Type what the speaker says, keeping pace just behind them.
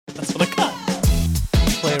That's what I got.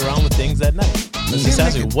 Play around with things at night. He's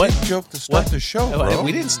asking what joke to start the show, bro.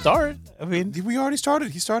 We didn't start. I mean, we already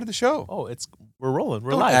started. He started the show. Oh, we're rolling.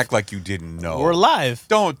 We're don't live. Act like you didn't know. We're live.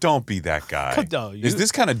 Don't be that guy. No, Is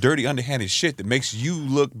this kind of dirty, underhanded shit that makes you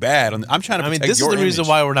look bad? I'm trying to. I mean, this is the reason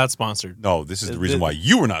why we're not sponsored. No, this is the reason why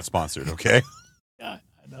you were not sponsored. Okay. Yeah,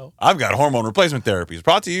 I know. I've got hormone replacement therapies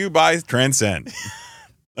brought to you by Transcend.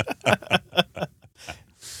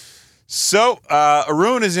 So,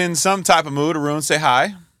 Arun is in some type of mood. Arun, say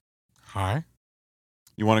hi. Hi.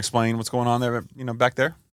 You want to explain what's going on there, back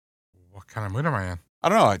there? What kind of mood am I in? I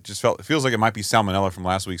don't know. It feels like it might be salmonella from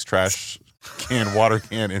last week's trash water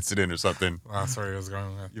can incident or something. Oh, sorry, I was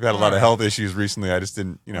going with. You've had a lot of health issues recently. I just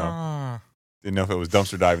didn't know if it was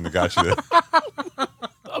dumpster diving that got you there.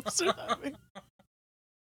 Dumpster diving.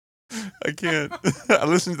 I can't. I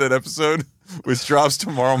listened to that episode, which drops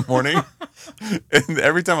tomorrow morning, and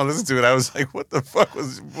every time I listened to it, I was like, "What the fuck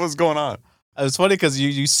was going on?" It was funny because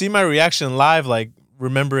you see my reaction live, like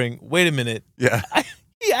remembering. Wait a minute. Yeah,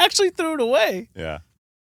 he actually threw it away. Yeah,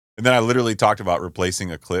 and then I literally talked about replacing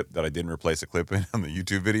a clip that I didn't replace a clip in on the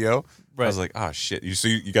YouTube video. Right. I was like, "Oh shit!"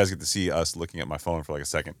 You guys get to see us looking at my phone for like a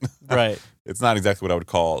second. Right. It's not exactly what I would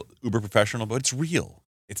call uber professional, but it's real.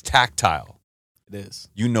 It's tactile. It is.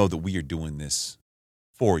 You know that we are doing this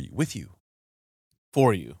for you, with you.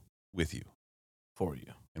 For you. With you. For you.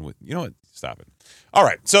 And with, you know what? Stop it. All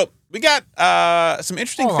right. So we got some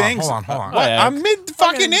interesting things. Hold on. I'm mid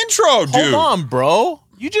fucking intro, dude. Hold on, bro.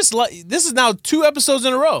 You just this is now 2 episodes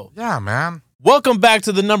in a row. Yeah, man. Welcome back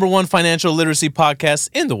to the #1 financial literacy podcast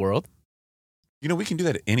in the world. We can do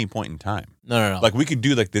that at any point in time. No. Like we could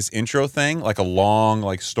do like this intro thing, like a long,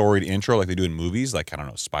 like storied intro, like they do in movies, like I don't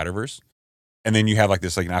know, Spider-Verse. And then you have like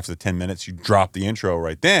this, like after the 10 minutes, you drop the intro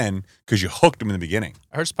right then because you hooked them in the beginning.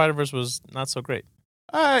 I heard Spider-Verse was not so great.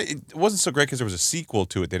 It wasn't so great because there was a sequel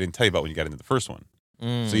to it they didn't tell you about when you got into the first one.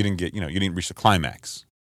 So you didn't get, you didn't reach the climax.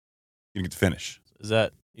 You didn't get to finish. Is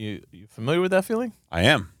that, you familiar with that feeling? I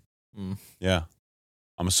am. Yeah.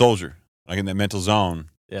 I'm a soldier. When I get in that mental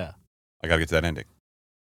zone. Yeah. I got to get to that ending.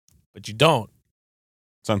 But you don't.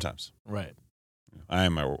 Sometimes. Right. I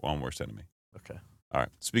am my own worst enemy. Okay. All right.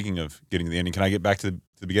 Speaking of getting to the ending, can I get back to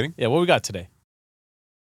the beginning? Yeah, what we got today?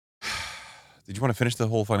 Did you want to finish the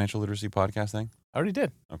whole financial literacy podcast thing? I already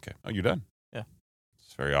did. Okay. Oh, you're done? Yeah.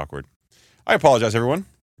 It's very awkward. I apologize, everyone.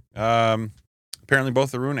 Apparently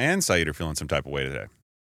both Arun and Saeed are feeling some type of way today.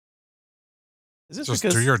 Is this Just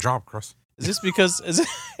because, do your job, Chris. Is this because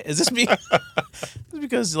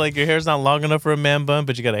because like your hair's not long enough for a man bun,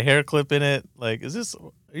 but you got a hair clip in it? Like, are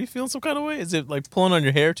you feeling some kind of way? Is it like pulling on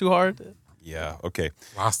your hair too hard? Yeah, okay.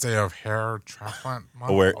 Last day of hair transplant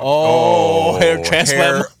month. Hair transplant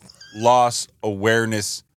hair month. Loss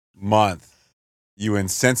awareness month. You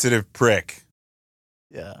insensitive prick.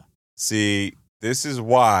 Yeah. See, this is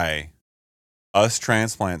why us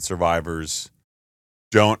transplant survivors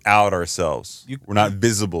don't out ourselves. We're not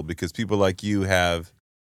visible because people like you have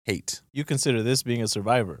hate. You consider this being a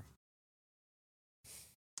survivor.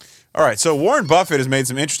 All right, so Warren Buffett has made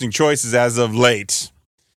some interesting choices as of late.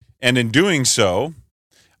 And in doing so,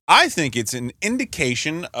 I think it's an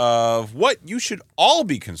indication of what you should all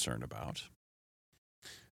be concerned about.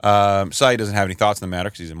 Sai doesn't have any thoughts on the matter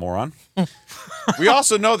because he's a moron. We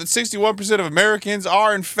also know that 61% of Americans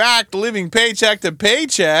are, in fact, living paycheck to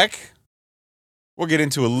paycheck. We'll get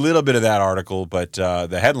into a little bit of that article, but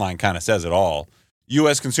the headline kind of says it all.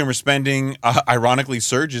 U.S. consumer spending ironically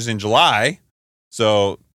surges in July.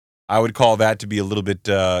 So I would call that to be a little bit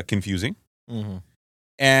confusing. Mm-hmm.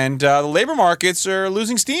 And the labor markets are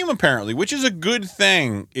losing steam, apparently, which is a good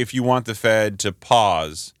thing if you want the Fed to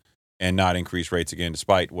pause and not increase rates again,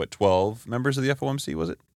 despite what 12 members of the FOMC, was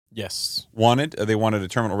it? Yes. Wanted. They wanted a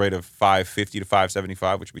terminal rate of 5.50 to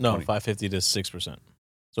 5.75, which would be 20. 5.50 to 6%.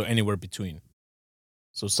 So anywhere between.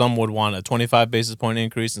 So some would want a 25 basis point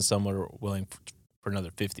increase, and some are willing for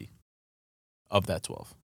another 50 of that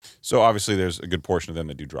 12. So obviously, there's a good portion of them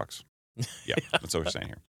that do drugs. Yeah, that's what we're saying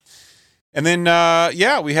here. And then,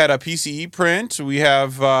 we had a PCE print. We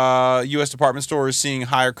have U.S. department stores seeing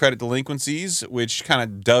higher credit delinquencies, which kind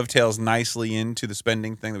of dovetails nicely into the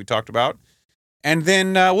spending thing that we talked about. And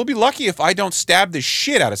then we'll be lucky if I don't stab the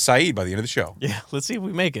shit out of Saeed by the end of the show. Yeah, let's see if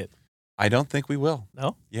we make it. I don't think we will.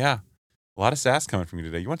 No? Yeah. A lot of sass coming from you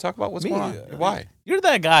today. You want to talk about what's going on? Why? You're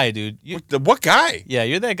that guy, dude. What guy? Yeah,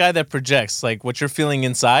 you're that guy that projects like what you're feeling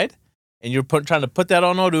inside, and you're trying to put that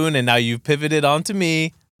on Arun, and now you've pivoted onto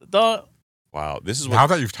me. Wow, this is now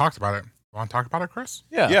that you've talked about it. You want to talk about it, Chris?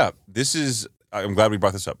 Yeah. Yeah, this is, I'm glad we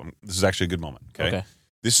brought this up. This is actually a good moment, okay?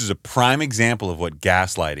 This is a prime example of what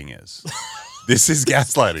gaslighting is. This is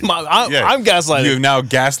gaslighting. I'm gaslighting. You have now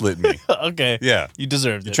gaslit me. Okay. Yeah. You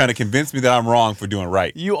deserved You're it. trying to convince me that I'm wrong for doing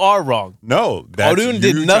right. You are wrong. No, that's Odun you did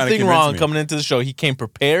trying to nothing convince wrong me. coming into the show. He came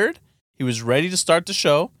prepared. He was ready to start the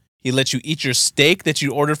show. He let you eat your steak that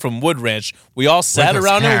you ordered from Wood Ranch. We all sat With his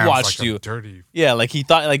around and hands, watched like a you. dirty. Yeah,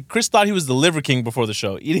 like Chris thought he was the Liver King before the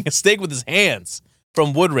show, eating a steak with his hands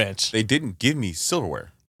from Wood Ranch. They didn't give me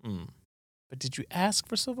silverware. But did you ask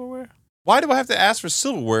for silverware? Why do I have to ask for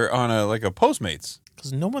silverware on a Postmates?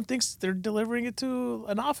 Because no one thinks they're delivering it to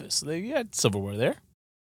an office. You had silverware there.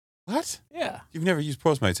 What? Yeah. You've never used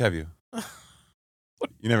Postmates, have you?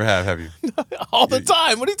 You never have you? All the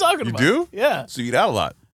time. What are you talking You about? do? Yeah. So you eat out a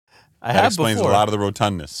lot. I That have explains before. a lot of the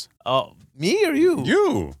rotundness. Oh, me or you?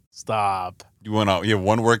 You. Stop. You have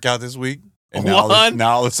one workout this week? And now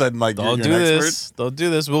all of a sudden, like, Don't you're do an expert? this. Don't do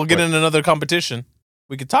this. We'll get What? in another competition.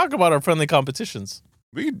 We could talk about our friendly competitions.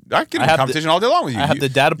 I can have competition all day long with you. I have the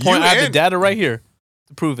data point. you I have the and- data right here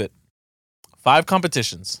to prove it. 5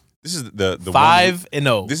 competitions. This is the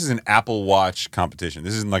 5-0. This is an Apple Watch competition.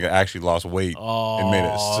 This isn't like I actually lost weight and made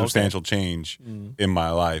a substantial change in my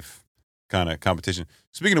life kind of competition.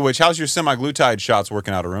 Speaking of which, how's your semi-glutide shots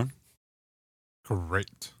working out, Arun?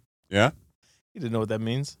 Great. Yeah? You didn't know what that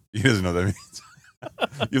means? He doesn't know what that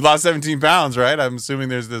means. You've lost 17 pounds, right? I'm assuming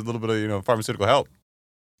there's a little bit of pharmaceutical help.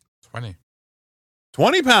 20.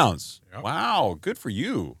 20 pounds. Yep. Wow, good for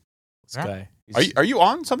you. This Yeah. guy. Are you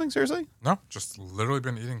on something seriously? No, just literally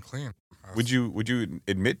been eating clean. Would you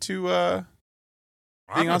admit to I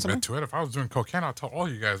being on would something? admit to it. If I was doing cocaine, I'd tell all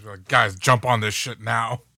you guys, be like, guys, jump on this shit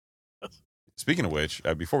now. Speaking of which,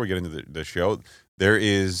 before we get into the show, there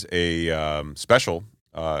is a special.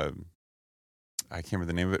 I can't remember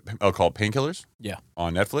the name of it. Called Painkillers. Yeah.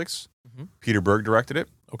 On Netflix. Mhm. Peter Berg directed it,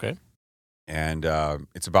 Okay. and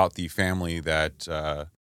it's about the family that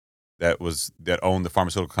owned the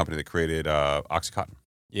pharmaceutical company that created OxyContin.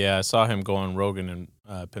 Yeah, I saw him go on Rogan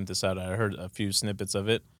and pimp this out. I heard a few snippets of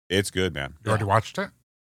it. It's good, man. You already watched it?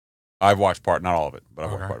 I've watched not all of it, but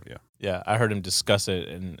I've watched Okay. part of it. Yeah, Yeah, I heard him discuss it,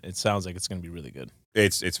 and it sounds like it's going to be really good.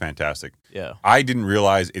 it's fantastic. Yeah, I didn't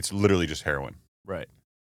realize it's literally just heroin. right.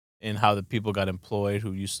 And how the people got employed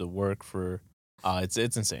who used to work for, it's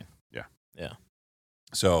insane.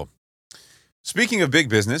 So, speaking of big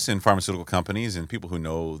business and pharmaceutical companies and people who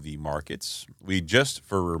know the markets, we just,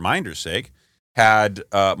 for reminder's sake, had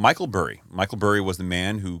Michael Burry. Michael Burry was the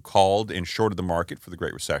man who called and shorted the market for the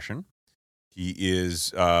Great Recession. He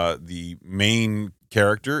is the main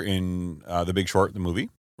character in The Big Short, the movie.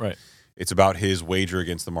 Right. It's about his wager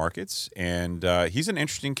against the markets, and he's an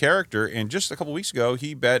interesting character. And just a couple weeks ago,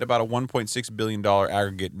 he bet about a $1.6 billion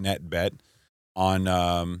aggregate net bet on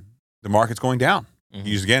the markets going down. Mhm.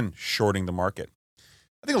 He's, again, shorting the market.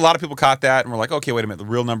 I think a lot of people caught that and were like, okay, wait a minute, the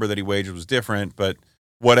real number that he wagered was different, but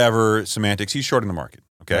whatever, semantics, he's shorting the market,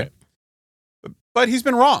 okay? Right. But he's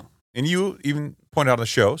been wrong. And you even pointed out on the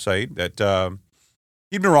show, Saeed, that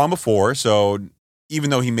he'd been wrong before, so even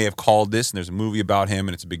though he may have called this and there's a movie about him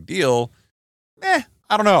and it's a big deal, I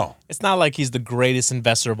don't know. It's not like he's the greatest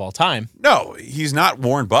investor of all time. No, he's not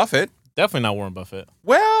Warren Buffett. Definitely not Warren Buffett.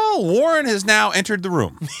 Well, Warren has now entered the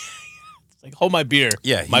room. It's like, hold my beer,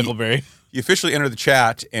 Yeah, Michael Berry. He officially entered the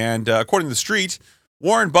chat, and according to the street,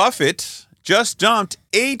 Warren Buffett just dumped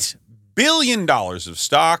 $8 billion of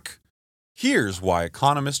stock. Here's why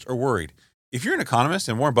economists are worried. If you're an economist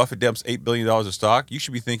and Warren Buffett dumps $8 billion of stock, you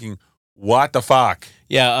should be thinking, what the fuck?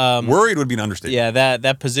 Yeah. Worried would be an understatement. Yeah,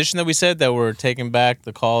 that position that we said that we're taking back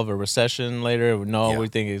the call of a recession later. No, Yeah. we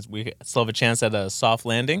think is we still have a chance at a soft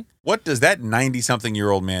landing. What does that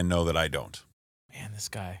 90-something-year-old man know that I don't? Man, this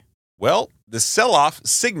guy. Well, the sell-off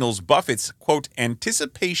signals Buffett's, quote,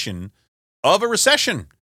 anticipation of a recession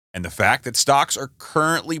and the fact that stocks are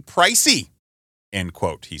currently pricey, end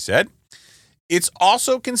quote, he said. It's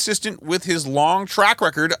also consistent with his long track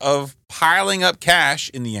record of piling up cash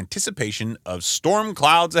in the anticipation of storm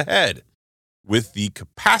clouds ahead, with the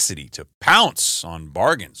capacity to pounce on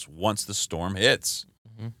bargains once the storm hits.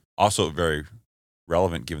 Mm-hmm. Also very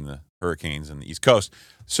relevant given the hurricanes on the East Coast.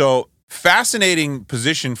 So, fascinating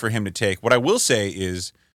position for him to take. What I will say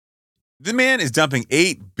is the man is dumping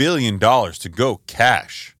 $8 billion to go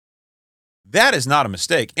cash. That is not a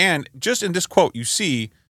mistake. And just in this quote, you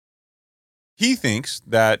see he thinks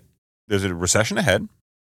that there's a recession ahead,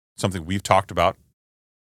 something we've talked about.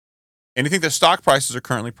 And you think that stock prices are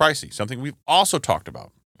currently pricey, something we've also talked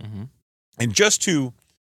about. Mm-hmm. And just to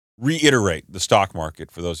reiterate the stock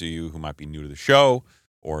market, for those of you who might be new to the show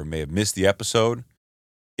or may have missed the episode,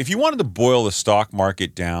 if you wanted to boil the stock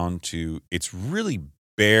market down to its really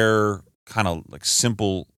bare, kind of like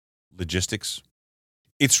simple logistics,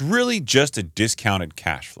 It's really just a discounted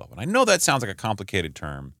cash flow. And I know that sounds like a complicated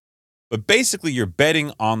term, but basically you're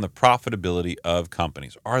betting on the profitability of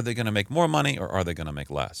companies. Are they going to make more money or are they going to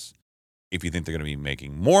make less? If you think they're going to be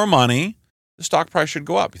making more money, the stock price should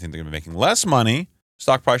go up. If you think they're going to be making less money,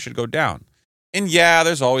 stock price should go down. And yeah,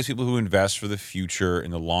 there's always people who invest for the future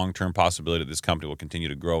and the long-term possibility that this company will continue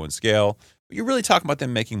to grow and scale. But you're really talking about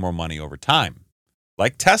them making more money over time.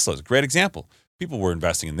 Like Tesla's a great example. People were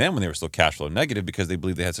investing in them when they were still cash flow negative because they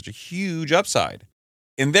believed they had such a huge upside.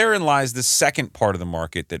 And therein lies the second part of the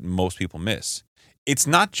market that most people miss. It's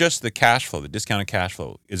not just the cash flow, the discounted cash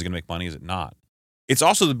flow. Is it going to make money? Is it not? It's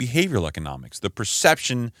also the behavioral economics, the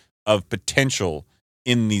perception of potential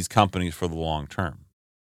in these companies for the long term.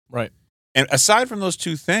 Right. And aside from those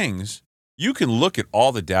two things, you can look at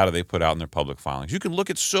all the data they put out in their public filings. You can look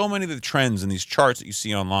at so many of the trends in these charts that you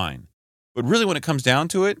see online. But really, when it comes down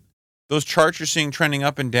to it, those charts you're seeing trending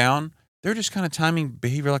up and down, they're just kind of timing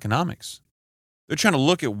behavioral economics. They're trying to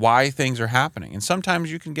look at why things are happening. And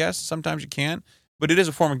sometimes you can guess, sometimes you can't. But it is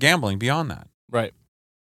a form of gambling beyond that. Right.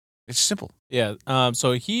 It's simple. Yeah.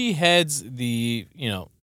 So he heads the,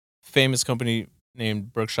 famous company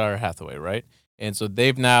named Berkshire Hathaway, right? And so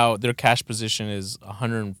they've now, their cash position is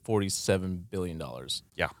 $147 billion.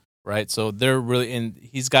 Yeah. Right? So they're really, and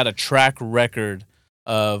he's got a track record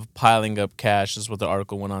of piling up cash, is what the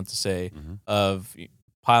article went on to say, of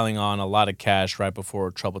piling on a lot of cash right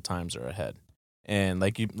before troubled times are ahead. And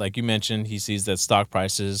like you mentioned, he sees that stock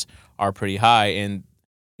prices are pretty high. And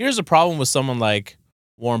here's a problem with someone like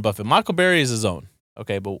Warren Buffett. Michael Burry is his own.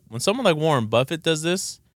 Okay, but when someone like Warren Buffett does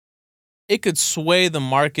this, it could sway the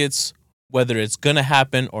markets whether it's going to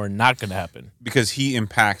happen or not going to happen. Because he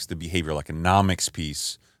impacts the behavioral economics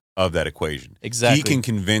piece of that equation. Exactly. He can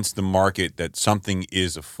convince the market that something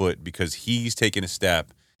is afoot because he's taken a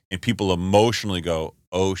step and people emotionally go,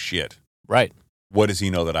 oh, shit. Right. What does he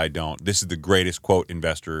know that I don't? This is the greatest, quote,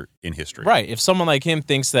 investor in history. Right. If someone like him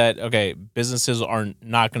thinks that, okay, businesses are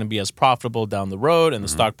not going to be as profitable down the road and the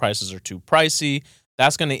stock prices are too pricey,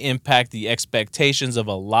 that's going to impact the expectations of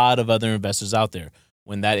a lot of other investors out there.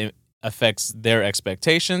 When that affects their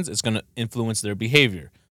expectations, it's going to influence their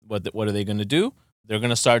behavior. What are they going to do? They're going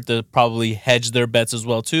to start to probably hedge their bets as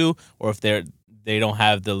well, too. Or if they don't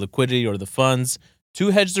have the liquidity or the funds to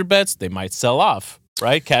hedge their bets, they might sell off,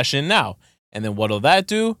 right? Cash in now. And then what'll that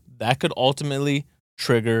do? That could ultimately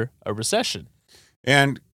trigger a recession.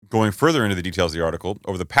 And going further into the details of the article,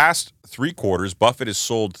 over the past 3 quarters, Buffett has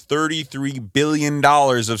sold $33 billion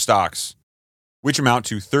of stocks, which amount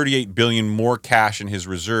to $38 billion more cash in his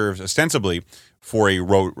reserves, ostensibly for a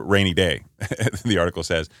rainy day, the article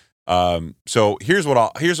says. So here's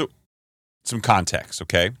some context,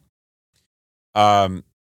 okay? Warren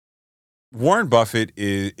Buffett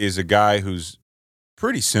is a guy who's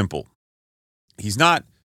pretty simple. He's not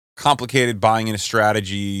complicated buying into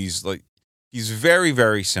strategies. Like, he's very,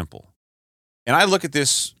 very simple. And I look at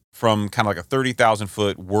this from kind of like a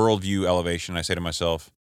 30,000-foot worldview elevation. And I say to myself,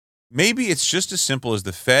 maybe it's just as simple as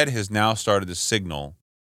the Fed has now started to signal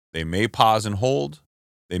they may pause and hold,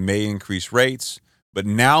 they may increase rates, but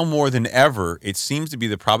now more than ever, it seems to be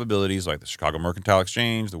the probabilities like the Chicago Mercantile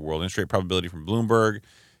Exchange, the World Interest Rate Probability from Bloomberg,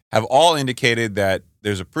 have all indicated that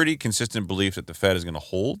there's a pretty consistent belief that the Fed is going to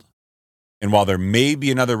hold. And while there may be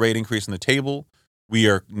another rate increase on the table, we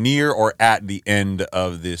are near or at the end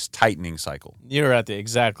of this tightening cycle.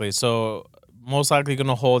 Exactly. So most likely going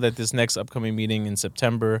to hold at this next upcoming meeting in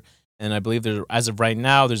September. And I believe as of right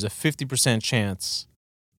now, there's a 50% chance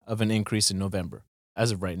of an increase in November, as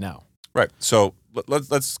of right now. Right. So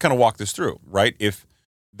let's kind of walk this through, right? If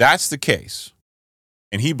that's the case,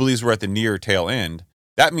 and he believes we're at the near tail end,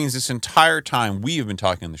 that means this entire time we have been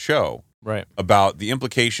talking on the show about the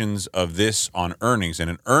implications of this on earnings, and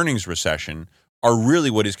an earnings recession are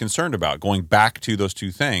really what he's concerned about. Going back to those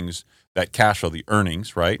two things, that cash flow, the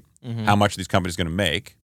earnings, right? How much are these companies going to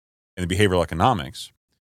make, and the behavioral economics.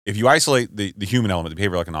 If you isolate the human element, the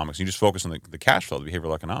behavioral economics, and you just focus on the cash flow, the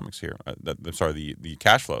behavioral economics here, the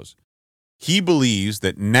cash flows, he believes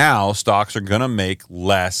that now stocks are going to make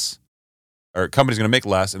less, or companies are going to make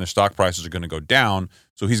less, and their stock prices are going to go down.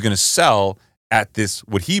 So he's going to sell at this,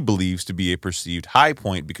 what he believes to be a perceived high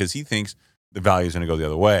point, because he thinks the value is going to go the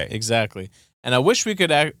other way. Exactly. And I wish we could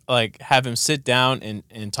have him sit down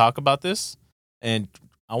and talk about this. And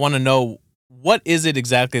I want to know, what is it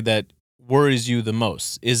exactly that worries you the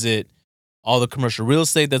most? Is it all the commercial real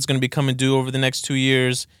estate that's going to be coming due over the next 2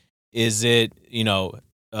 years? Is it,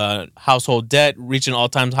 household debt reaching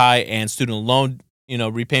all-time high and student loan,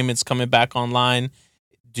 repayments coming back online?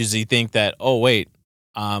 Does he think that, oh, wait,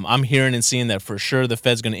 I'm hearing and seeing that for sure the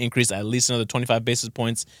Fed's going to increase at least another 25 basis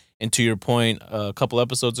points. And to your point, a couple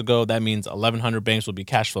episodes ago, that means 1,100 banks will be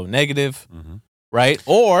cash flow negative, right?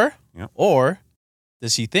 Or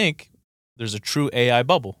does he think there's a true AI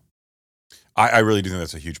bubble? I really do think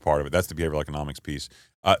that's a huge part of it. That's the behavioral economics piece.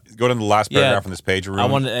 Go down to the last paragraph on this page,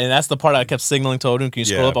 Arun. And that's the part I kept signaling to Odin. Can you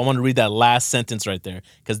scroll up? I want to read that last sentence right there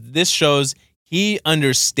because this shows he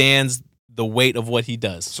understands the weight of what he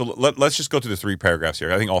does. So let's just go through the 3 paragraphs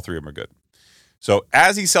here. I think all 3 of them are good. So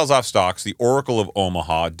as he sells off stocks, the Oracle of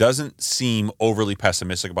Omaha doesn't seem overly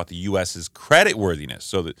pessimistic about the U.S.'s creditworthiness,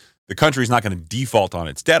 so that the country is not going to default on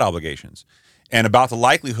its debt obligations, and about the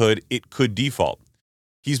likelihood it could default.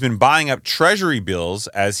 He's been buying up treasury bills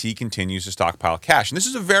as he continues to stockpile cash. And this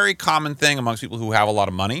is a very common thing amongst people who have a lot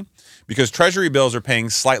of money because treasury bills are paying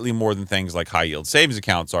slightly more than things like high yield savings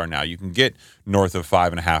accounts are now. You can get north of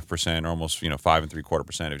 5.5% or almost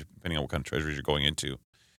 5.75%, depending on what kind of treasuries you're going into.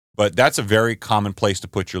 But that's a very common place to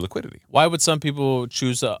put your liquidity. Why would some people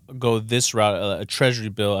choose to go this route, a treasury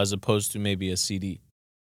bill, as opposed to maybe a CD?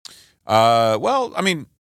 Well, I mean,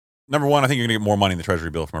 number one, I think you're going to get more money in the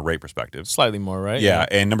treasury bill from a rate perspective. Slightly more, right? Yeah.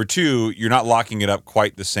 And number two, you're not locking it up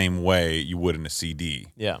quite the same way you would in a CD.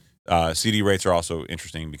 Yeah. CD rates are also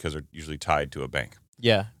interesting because they're usually tied to a bank.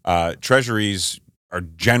 Yeah. Treasuries are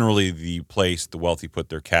generally the place the wealthy put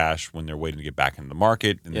their cash when they're waiting to get back into the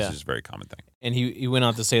market, and this is a very common thing. And he went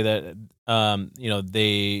on to say that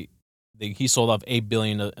he sold off $8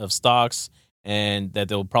 billion of stocks, and that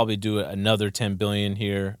they'll probably do another $10 billion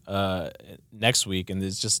here next week, and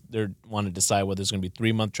it's just they want to decide whether it's going to be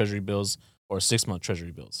 3-month treasury bills or 6-month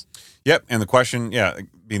treasury bills. Yep, and the question,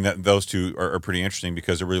 being that those two are pretty interesting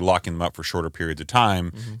because they're really locking them up for shorter periods of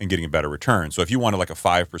time and getting a better return. So if you wanted like a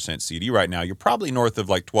 5% CD right now, you're probably north of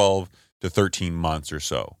like 12 to 13 months or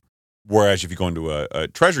so. Whereas if you go into a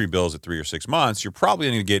treasury bills at 3 or 6 months, you're probably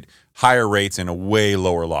going to get higher rates and a way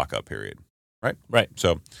lower lockup period, right? Right.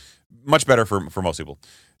 So much better for most people.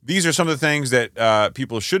 These are some of the things that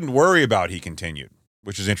people shouldn't worry about, he continued,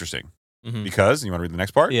 which is interesting. Because, you want to read the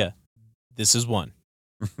next part? Yeah. This is one.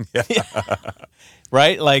 Yeah.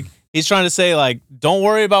 Right? Like, he's trying to say, like, don't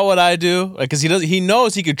worry about what I do, because he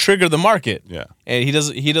knows he could trigger the market. Yeah. And he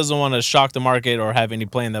doesn't want to shock the market or have any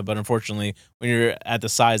play in that, but unfortunately, when you're at the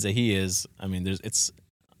size that he is, I mean, it's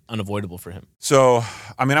unavoidable for him. So,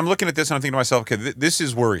 I mean, I'm looking at this and I'm thinking to myself, okay, this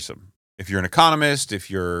is worrisome. If you're an economist, if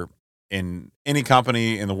you're in any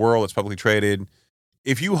company in the world that's publicly traded,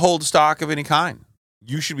 if you hold stock of any kind,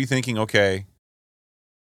 you should be thinking, okay,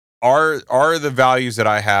 are the values that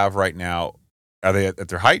I have right now, are they at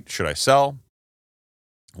their height? Should I sell?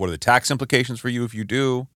 What are the tax implications for you if you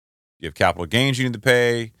do? Do you have capital gains you need to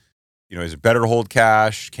pay? Is it better to hold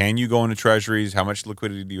cash? Can you go into treasuries? How much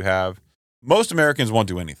liquidity do you have? Most Americans won't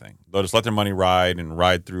do anything. They'll just let their money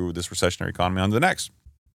ride through this recessionary economy on to the next.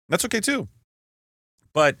 That's okay too.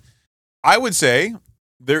 But I would say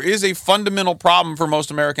there is a fundamental problem for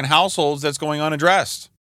most American households that's going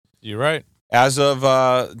unaddressed. You're right. As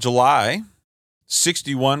of July,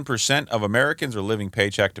 61% of Americans are living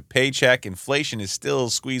paycheck to paycheck. Inflation is still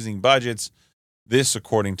squeezing budgets. This,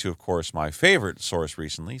 according to, of course, my favorite source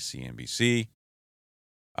recently, CNBC.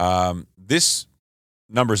 This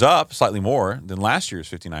number's up slightly more than last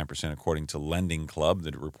year's 59%, according to Lending Club.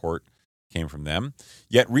 The report came from them.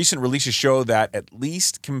 Yet recent releases show that, at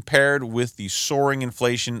least compared with the soaring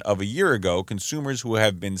inflation of a year ago, consumers who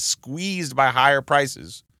have been squeezed by higher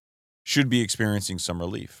prices should be experiencing some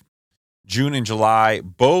relief. June and July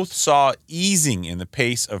both saw easing in the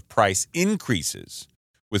pace of price increases,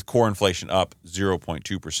 with core inflation up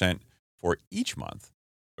 0.2% for each month,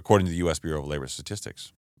 according to the U.S. Bureau of Labor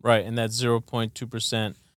Statistics. Right, and that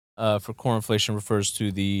 0.2% for core inflation refers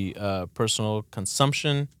to the personal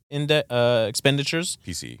consumption index expenditures.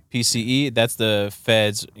 PCE. That's the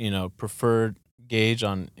Fed's preferred gauge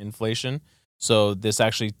on inflation. So this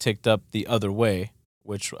actually ticked up the other way,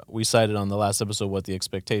 which we cited on the last episode what the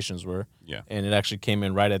expectations were. Yeah. And it actually came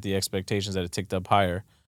in right at the expectations that it ticked up higher.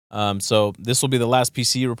 So this will be the last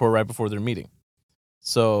PCE report right before their meeting.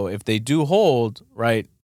 So if they do hold, right,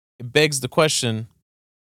 it begs the question,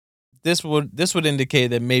 this would indicate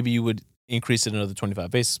that maybe you would increase it another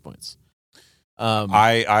 25 basis points.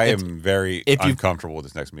 I am very uncomfortable with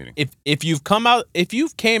this next meeting. If you've came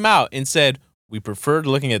out and said we preferred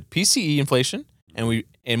looking at PCE inflation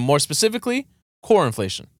and more specifically core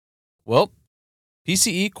inflation. Well,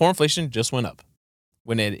 PCE core inflation just went up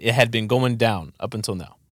when it had been going down up until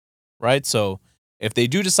now, right? So if they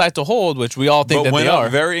do decide to hold, which we all think that they are,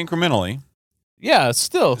 very incrementally. Yeah,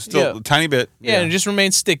 still a tiny bit. Yeah, and it just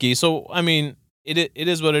remains sticky. So I mean, it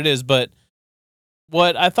is what it is. But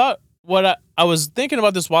what I thought what I was thinking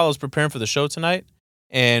about this while I was preparing for the show tonight,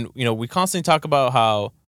 and we constantly talk about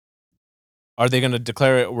how are they going to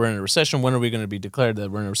declare it we're in a recession? When are we going to be declared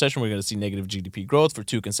that we're in a recession? We're going to see negative GDP growth for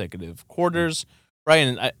 2 consecutive quarters,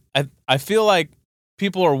 right? And I feel like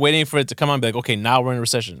people are waiting for it to come on and be like, okay, now we're in a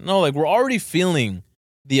recession. No, like we're already feeling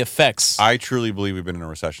the effects. I truly believe we've been in a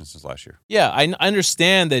recession since last year. Yeah, I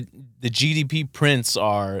understand that the GDP prints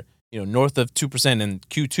are north of 2%, and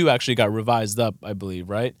Q2 actually got revised up, I believe,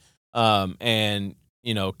 right? And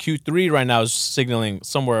Q3 right now is signaling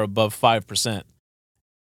somewhere above 5%.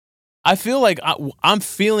 I feel like I'm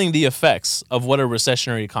feeling the effects of what a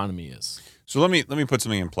recessionary economy is. So let me put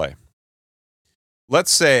something in play.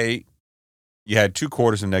 Let's say you had 2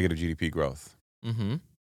 quarters of negative GDP growth. Mm-hmm.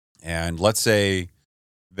 And let's say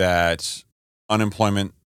that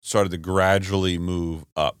unemployment started to gradually move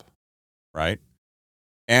up, right?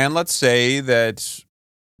 And let's say that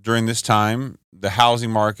during this time, the housing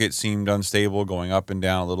market seemed unstable, going up and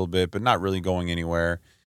down a little bit, but not really going anywhere.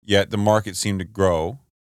 Yet the market seemed to grow.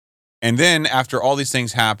 And then after all these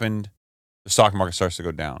things happened, the stock market starts to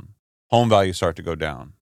go down. Home values start to go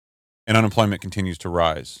down. And unemployment continues to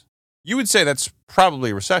rise. You would say that's probably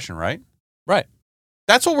a recession, right? Right.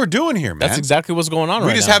 That's what we're doing here, man. That's exactly what's going on right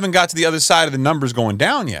now. We just haven't got to the other side of the numbers going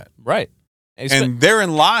down yet. Right. And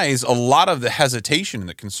therein lies a lot of the hesitation and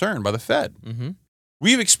the concern by the Fed. Mm-hmm.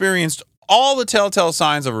 We've experienced all the telltale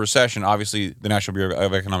signs of a recession. Obviously, the National Bureau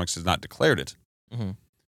of Economics has not declared it. Mm-hmm.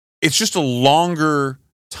 It's just a longer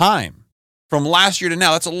time. From last year to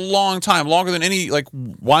now, that's a long time, longer than any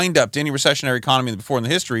wind up to any recessionary economy before in the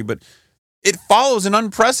history. But it follows an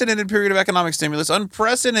unprecedented period of economic stimulus,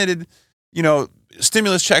 unprecedented,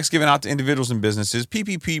 stimulus checks given out to individuals and businesses,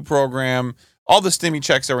 PPP program, all the stimmy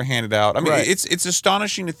checks that were handed out. I mean, right. It's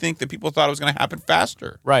astonishing to think that people thought it was going to happen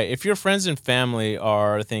faster. Right. If your friends and family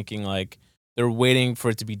are thinking like they're waiting for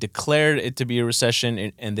it to be declared it to be a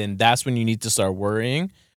recession, and then that's when you need to start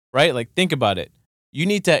worrying, right? Like, think about it. You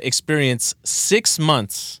need to experience 6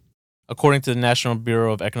 months, according to the National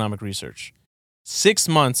Bureau of Economic Research, 6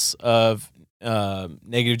 months of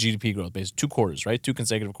negative GDP growth, basically 2 quarters, right? 2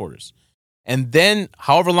 consecutive quarters. And then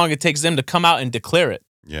however long it takes them to come out and declare it.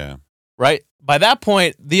 Yeah. Right? By that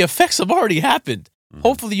point, the effects have already happened. Mm-hmm.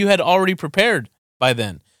 Hopefully you had already prepared by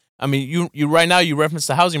then. I mean, you right now, you referenced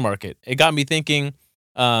the housing market. It got me thinking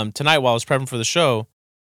tonight while I was prepping for the show,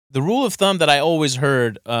 the rule of thumb that I always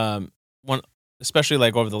heard, especially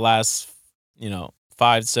like over the last,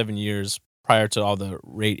 5 to 7 years prior to all the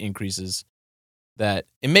rate increases, that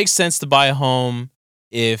it makes sense to buy a home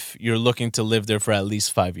if you're looking to live there for at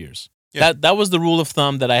least 5 years. Yeah. That was the rule of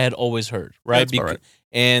thumb that I had always heard, right? Yeah, right.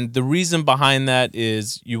 And the reason behind that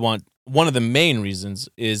is one of the main reasons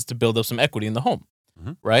is to build up some equity in the home,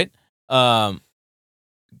 mm-hmm. right?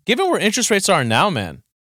 Given where interest rates are now, man,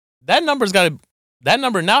 that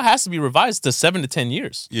number now has to be revised to 7 to 10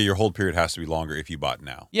 years. Yeah, your hold period has to be longer if you bought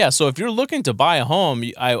now. Yeah, so if you're looking to buy a home,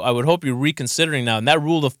 I would hope you're reconsidering now. And that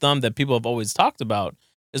rule of thumb that people have always talked about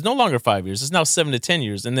is no longer 5 years. It's now 7 to 10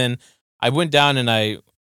 years. And then I went down and I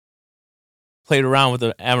played around with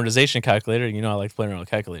the amortization calculator. I like playing around with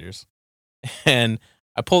calculators. And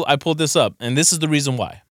I pulled this up, and this is the reason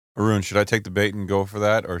why. Arun, should I take the bait and go for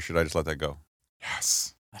that, or should I just let that go?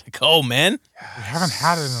 Yes. Let it go, man. Yes. We haven't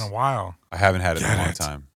had it in a while. I haven't had it in a long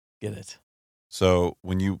time. Get it. So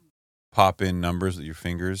when you pop in numbers with your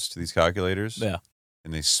fingers to these calculators, yeah,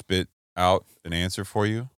 and they spit out an answer for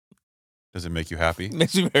you, does it make you happy? It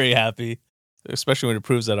makes me very happy, especially when it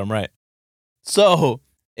proves that I'm right. So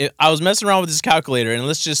I was messing around with this calculator, and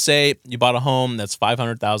let's just say you bought a home that's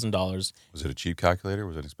 $500,000. Was it a cheap calculator or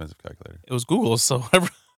was it an expensive calculator? It was Google's, so whatever.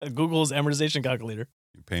 Google's amortization calculator.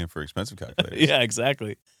 You're paying for expensive calculators. Yeah,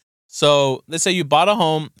 exactly. So let's say you bought a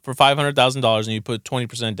home for $500,000 and you put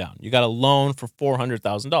 20% down. You got a loan for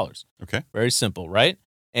 $400,000. Okay. Very simple, right?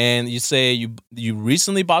 And you say you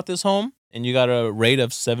recently bought this home and you got a rate of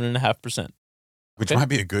 7.5%. Which might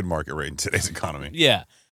be a good market rate in today's economy. Yeah,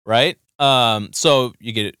 right? So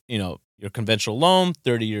you get, your conventional loan,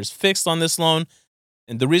 30 years fixed on this loan.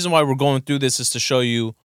 And the reason why we're going through this is to show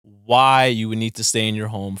you why you would need to stay in your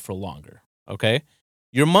home for longer, okay?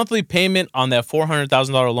 Your monthly payment on that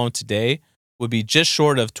 $400,000 loan today would be just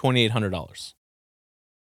short of $2,800.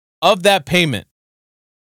 Of that payment,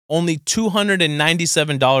 only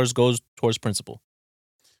 $297 goes towards principal.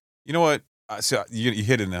 You know what? So you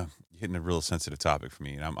hit in a real sensitive topic for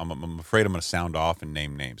me, and I'm afraid I'm going to sound off and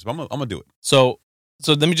name names, but I'm going to do it. So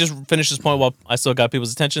let me just finish this point while I still got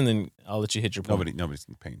people's attention, then I'll let you hit your point. Nobody's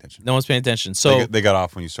paying attention. No one's paying attention. So they got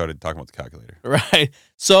off when you started talking about the calculator. Right.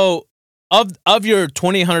 So of your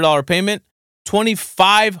 $2,800 payment,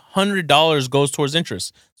 $2,500 goes towards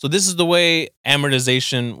interest. So this is the way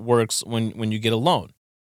amortization works when you get a loan.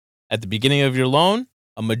 At the beginning of your loan,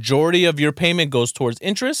 a majority of your payment goes towards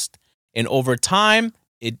interest, and over time,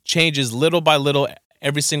 it changes little by little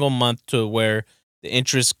every single month to where the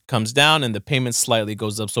interest comes down and the payment slightly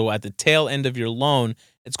goes up. So at the tail end of your loan,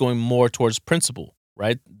 it's going more towards principal,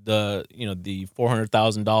 right? The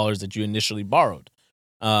 $400,000 that you initially borrowed,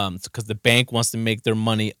 because the bank wants to make their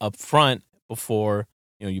money up front before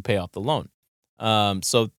you pay off the loan.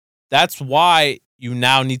 So that's why you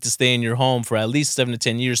now need to stay in your home for at least 7 to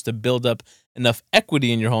 10 years to build up enough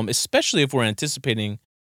equity in your home, especially if we're anticipating,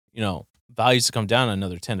 values to come down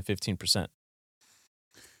another 10 to 15%.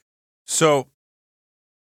 So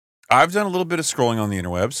I've done a little bit of scrolling on the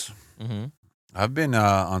interwebs. Mm-hmm. I've been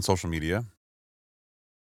on social media,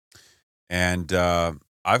 and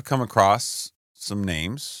I've come across some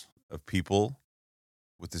names of people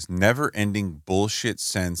with this never-ending bullshit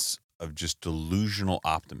sense of just delusional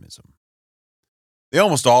optimism. They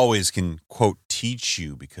almost always can, quote, teach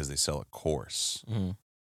you because they sell a course. Mm-hmm.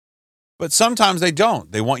 But sometimes they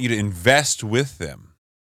don't. They want you to invest with them.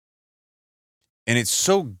 And it's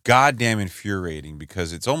so goddamn infuriating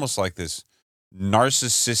because it's almost like this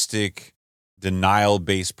narcissistic,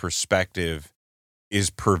 denial-based perspective is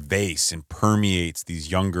pervasive and permeates these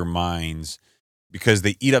younger minds because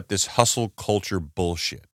they eat up this hustle culture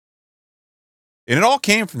bullshit. And it all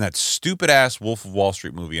came from that stupid-ass Wolf of Wall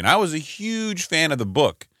Street movie. And I was a huge fan of the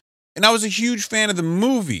book. And I was a huge fan of the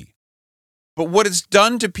movie. But what it's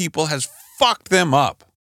done to people has fucked them up.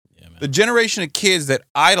 Yeah, man. The generation of kids that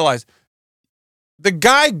idolize. The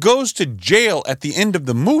guy goes to jail at the end of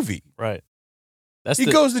the movie. Right. He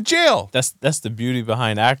goes to jail. That's the beauty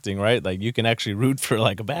behind acting, right? Like you can actually root for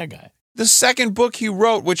like a bad guy. The second book he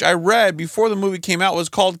wrote, which I read before the movie came out, was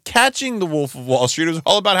called Catching the Wolf of Wall Street. It was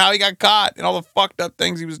all about how he got caught and all the fucked up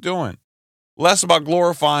things he was doing. Less about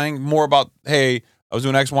glorifying, more about, hey, I was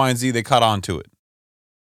doing X, Y, and Z. They caught on to it.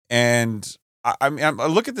 And I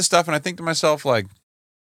look at this stuff and I think to myself, like,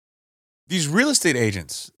 these real estate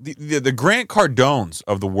agents, the Grant Cardones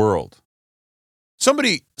of the world.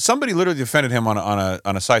 Somebody literally defended him on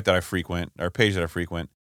a site that I frequent, or a page that I frequent,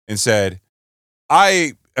 and said,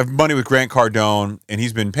 I have money with Grant Cardone, and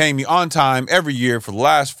he's been paying me on time every year for the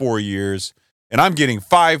last 4 years, and I'm getting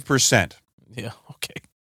 5%. Yeah, okay.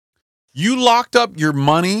 You locked up your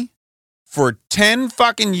money for 10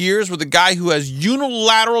 fucking years with a guy who has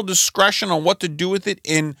unilateral discretion on what to do with it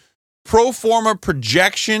in pro forma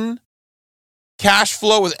projection, cash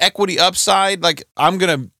flow with equity upside. Like, I'm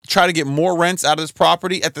going to try to get more rents out of this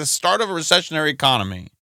property at the start of a recessionary economy.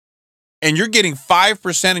 And you're getting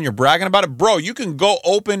 5% and you're bragging about it. Bro, you can go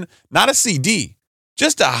open, not a CD,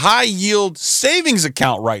 just a high yield savings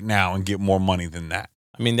account right now and get more money than that.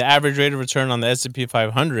 I mean, the average rate of return on the S&P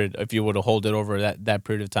 500, if you were to hold it over that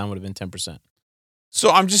period of time, would have been 10%.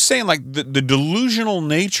 So I'm just saying, like, the delusional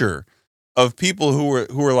nature of people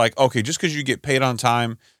who are like, okay, just because you get paid on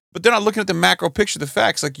time, but they're not looking at the macro picture, the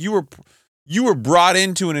facts. Like, you were brought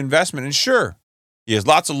into an investment, and sure, he has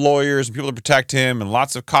lots of lawyers and people to protect him and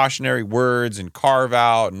lots of cautionary words and carve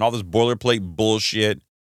out and all this boilerplate bullshit.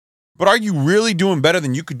 But are you really doing better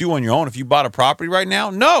than you could do on your own if you bought a property right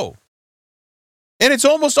now? No. And it's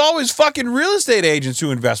almost always fucking real estate agents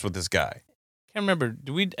who invest with this guy. Can't remember.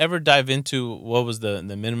 Do we ever dive into what was the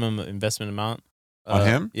minimum investment amount? On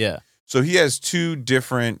him? Yeah. So he has two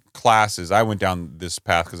different classes. I went down this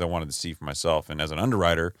path because I wanted to see for myself. And as an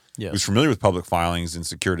underwriter who's familiar with public filings and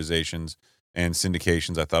securitizations and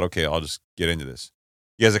syndications, I thought, okay, I'll just get into this.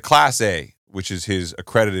 He has a Class A, which is his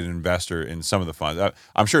accredited investor in some of the funds.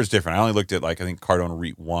 I'm sure it's different. I only looked at, like, I think Cardone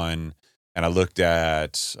REIT 1, and I looked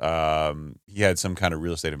at, he had some kind of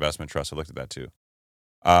real estate investment trust. I looked at that too.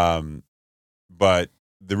 But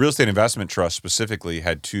the real estate investment trust specifically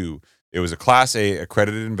had two. It was a Class A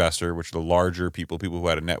accredited investor, which are the larger people who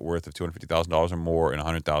had a net worth of $250,000 or more and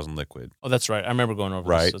 $100,000 liquid. Oh, that's right. I remember going over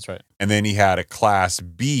this. That's right. And then he had a Class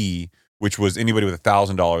B, which was anybody with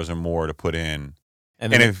 $1,000 or more to put in.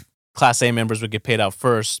 And if Class A members would get paid out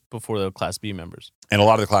first before the Class B members. And a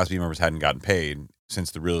lot of the Class B members hadn't gotten paid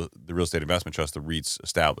since the real estate investment trust, the REIT's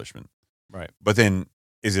establishment. Right. But then,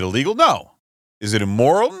 is it illegal? No. Is it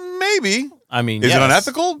immoral? Maybe. I mean, is it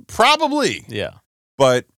unethical? Probably. Yeah.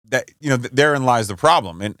 But that, therein lies the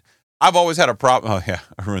problem. And I've always had a problem. Oh yeah,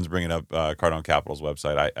 everyone's bringing up Cardone Capital's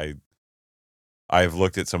website. I've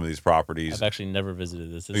looked at some of these properties. I've actually never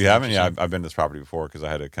visited this. You haven't? Yeah, I've been to this property before because I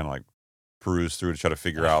had to kind of like peruse through to try to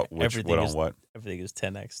figure out what on what. Everything is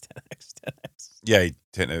 10x, 10x, 10x. Yeah,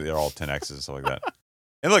 they're all 10x's and stuff like that.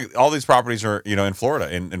 And look, all these properties are in Florida,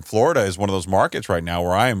 and Florida is one of those markets right now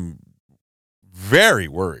where I'm very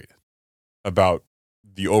worried about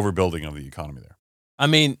the overbuilding of the economy there. I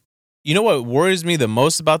mean, you know what worries me the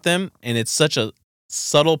most about them, and it's such a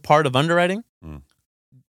subtle part of underwriting?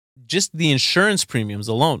 Just the insurance premiums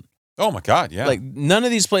alone. Oh, my God, yeah. Like, none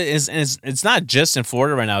of these places, and it's not just in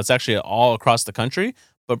Florida right now. It's actually all across the country.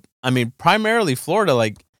 But, I mean, primarily Florida,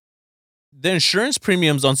 like, the insurance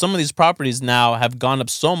premiums on some of these properties now have gone up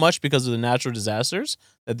so much because of the natural disasters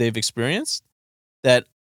that they've experienced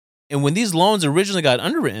and when these loans originally got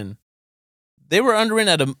underwritten, they were underwritten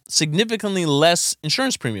at a significantly less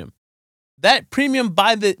insurance premium. That premium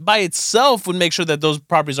by itself would make sure that those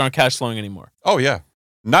properties aren't cash flowing anymore. Oh, yeah.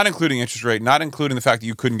 Not including interest rate, not including the fact that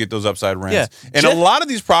you couldn't get those upside rents. Yeah. And a lot of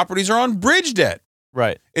these properties are on bridge debt.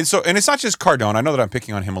 Right. And it's not just Cardone. I know that I'm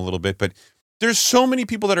picking on him a little bit, but there's so many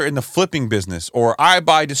people that are in the flipping business, or I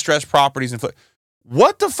buy distressed properties and flip.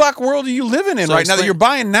 What the fuck world are you living in now that you're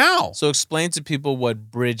buying now? So explain to people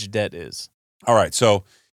what bridge debt is. All right. So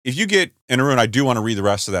if you get, and Arun, I do want to read the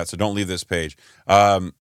rest of that, so don't leave this page.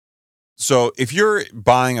 So if you're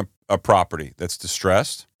buying a property that's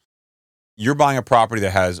distressed, you're buying a property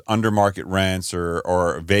that has under market rents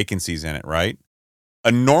or vacancies in it, right?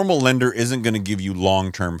 A normal lender isn't going to give you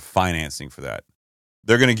long-term financing for that.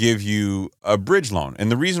 They're going to give you a bridge loan.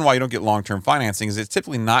 And the reason why you don't get long-term financing is it's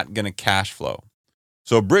typically not going to cash flow.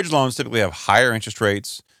 So bridge loans typically have higher interest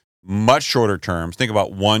rates, much shorter terms. Think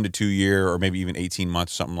about 1 to 2 year or maybe even 18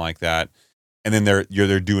 months, something like that. And then they're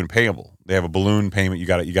due and payable. They have a balloon payment. You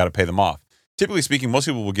got to pay them off. Typically speaking, most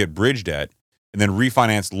people will get bridge debt and then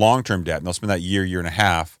refinance long-term debt. And they'll spend that year and a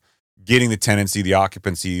half getting the tenancy, the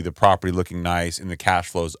occupancy, the property looking nice, and the cash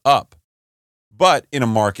flows up. But in a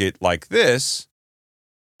market like this,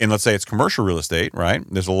 and let's say it's commercial real estate, right?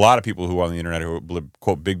 There's a lot of people who are on the internet who are,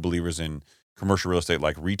 quote, big believers in commercial real estate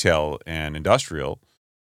like retail and industrial.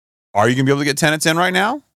 Are you going to be able to get tenants in right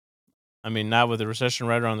now? I mean, not with the recession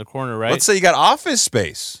right around the corner, right? Let's say you got office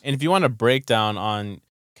space. And if you want a breakdown on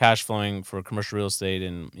cash flowing for commercial real estate,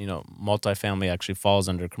 and, multifamily actually falls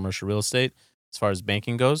under commercial real estate as far as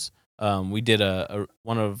banking goes. We did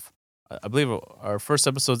one of, I believe, our first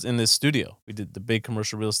episodes in this studio. We did the big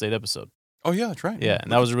commercial real estate episode. Oh yeah, that's right. Yeah,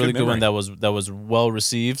 and that was a really good one. That was well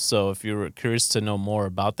received. So if you're curious to know more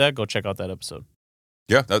about that, go check out that episode.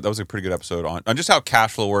 Yeah, that was a pretty good episode on just how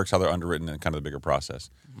cash flow works, how they're underwritten, and kind of the bigger process.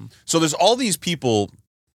 Mm-hmm. So there's all these people.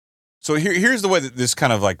 So here's the way that this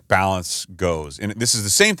kind of like balance goes, and this is the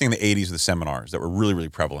same thing in the '80s with the seminars that were really, really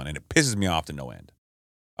prevalent, and it pisses me off to no end.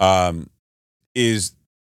 Is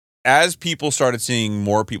as people started seeing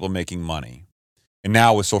more people making money. And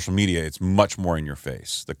now with social media, it's much more in your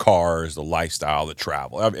face. The cars, the lifestyle, the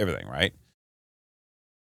travel, everything, right?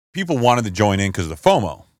 People wanted to join in because of the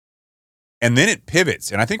FOMO. And then it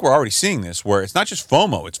pivots. And I think we're already seeing this where it's not just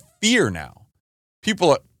FOMO, it's fear now.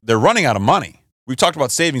 People, they're running out of money. We've talked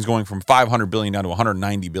about savings going from $500 billion down to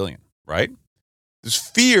 $190 billion, right? This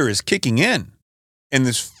fear is kicking in. And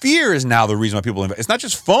this fear is now the reason why people invest. It's not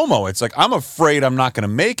just FOMO. It's like, I'm afraid I'm not going to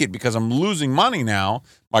make it because I'm losing money now.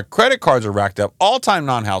 My credit cards are racked up. All-time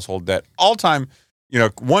non-household debt. All-time,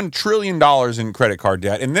 $1 trillion in credit card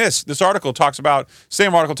debt. And this article talks about,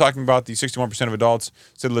 same article talking about the 61% of adults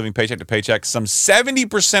still living paycheck to paycheck. Some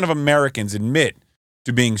 70% of Americans admit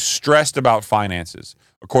to being stressed about finances,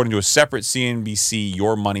 according to a separate CNBC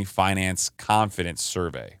Your Money Financial Confidence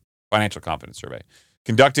Survey.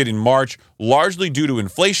 Conducted in March, largely due to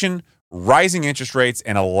inflation, rising interest rates,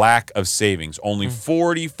 and a lack of savings. Only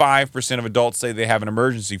 45% of adults say they have an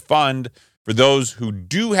emergency fund. For those who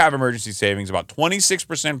do have emergency savings, about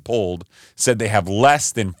 26% polled said they have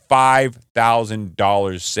less than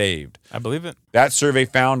 $5,000 saved. I believe it. That survey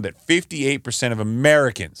found that 58% of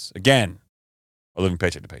Americans, again, are living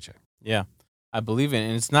paycheck to paycheck. Yeah, I believe it.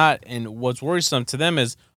 And it's not, and what's worrisome to them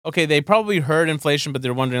is, okay, they probably heard inflation, but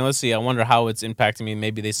they're wondering, I wonder how it's impacting me.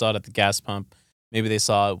 Maybe they saw it at the gas pump. Maybe they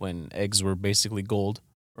saw it when eggs were basically gold,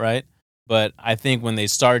 right? But I think when they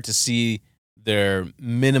start to see their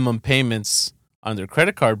minimum payments on their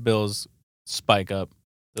credit card bills spike up.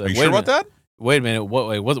 Are you sure about that? Wait a minute.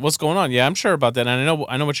 What's going on? Yeah, I'm sure about that. And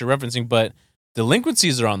I know what you're referencing, but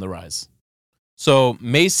delinquencies are on the rise. So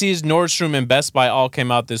Macy's, Nordstrom, and Best Buy all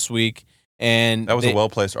came out this week. And that was a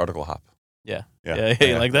well-placed article, Hop. Yeah.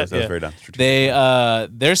 You like that? That was very done.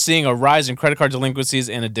 They're seeing a rise in credit card delinquencies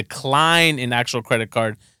and a decline in actual credit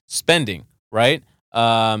card spending, right?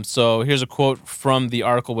 So here's a quote from the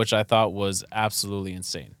article, which I thought was absolutely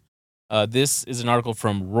insane. This is an article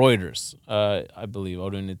from Reuters, I believe.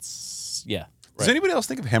 Odin, it's, yeah. Does anybody else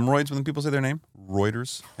think of hemorrhoids when people say their name?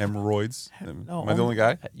 Reuters? Hemorrhoids? No, Am I the only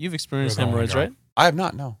guy? You've experienced hemorrhoids, right? I have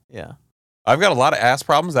not, no. Yeah. I've got a lot of ass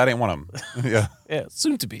problems. That ain't one of them. Yeah. Yeah,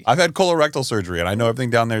 soon to be. I've had colorectal surgery, and I know everything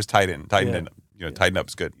down there is tightened. Tighten up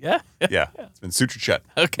is good. Yeah. Yeah. It's been sutured shut.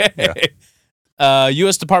 Okay.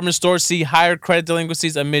 U.S. Department stores see higher credit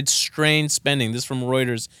delinquencies amid strained spending. This is from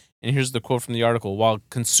Reuters, and here's the quote from the article. While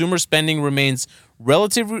consumer spending remains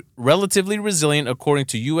relatively resilient according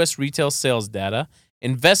to U.S. retail sales data,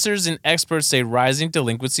 investors and experts say rising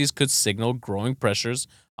delinquencies could signal growing pressures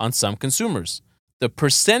on some consumers. The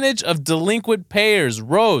percentage of delinquent payers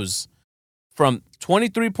rose from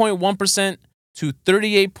 23.1% to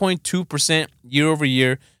 38.2% year over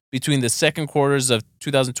year between the second quarters of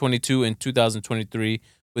 2022 and 2023,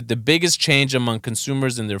 with the biggest change among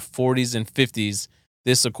consumers in their 40s and 50s.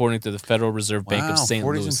 This, according to the Federal Reserve Bank of St.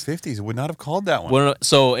 40s Louis. and 50s. Would not have called that one. Well,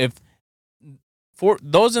 so if for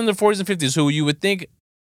those in their 40s and 50s who you would think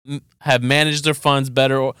have managed their funds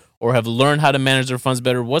better or have learned how to manage their funds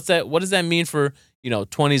better, what does that mean for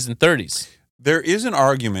 20s and 30s? There is an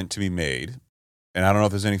argument to be made, and I don't know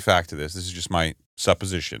if there's any fact to this. This is just my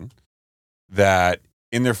supposition, that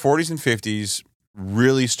in their 40s and 50s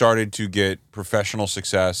really started to get professional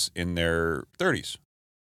success in their 30s,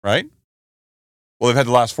 right? Well, they've had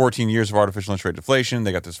the last 14 years of artificial interest rate deflation.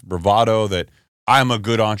 They got this bravado that I'm a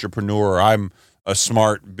good entrepreneur, or I'm a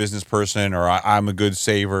smart business person, or I'm a good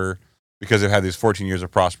saver, because they've had these 14 years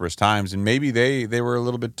of prosperous times. And maybe they were a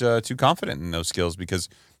little bit too confident in those skills, because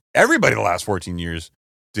everybody the last 14 years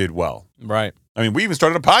did well. Right. I mean, we even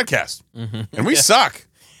started a podcast, and we suck.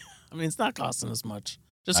 I mean, it's not costing us much.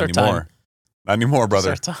 Just Not our anymore. time. Not anymore,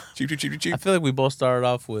 brother. Just our time. Cheap. I feel like we both started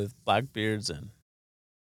off with black beards and.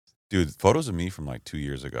 Dude, photos of me from like 2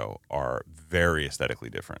 years ago are very aesthetically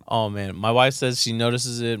different. Oh man, my wife says she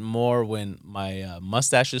notices it more when my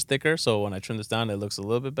mustache is thicker. So when I trim this down, it looks a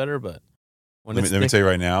little bit better. But when Let me tell you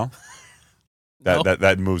right now, No.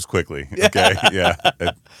 that moves quickly. Okay, yeah.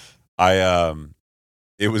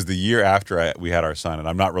 It was the year after we had our son, and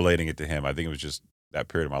I'm not relating it to him. I think it was just that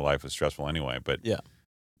period of my life was stressful anyway. But yeah,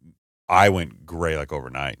 I went gray like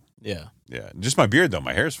overnight. yeah. Just my beard though.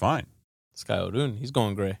 My hair is fine. Sky Odun, he's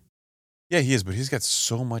going gray. Yeah, he is, but he's got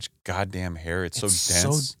so much goddamn hair. It's so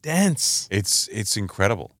dense. So dense. It's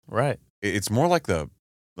incredible. Right. It's more like the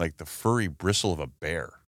furry bristle of a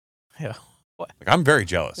bear. Yeah. What? Like, I'm very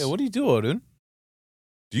jealous. Yeah. What do you do, Odun?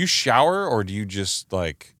 Do you shower, or do you just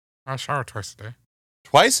like I shower twice a day.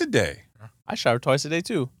 twice a day? I shower twice a day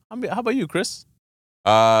too. How about you, Chris?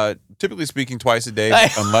 Typically speaking, twice a day,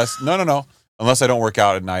 unless unless I don't work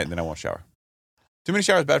out at night, and then I won't shower. Too many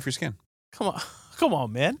showers bad for your skin. Come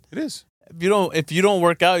on, man. It is. If you don't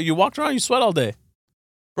work out, you walk around, you sweat all day.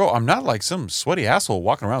 Bro, I'm not like some sweaty asshole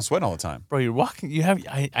walking around sweating all the time. Bro, you're walking.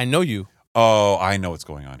 I know you. Oh, I know what's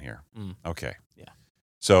going on here. Okay. Yeah.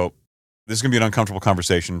 So this is going to be an uncomfortable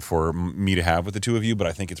conversation for me to have with the two of you, but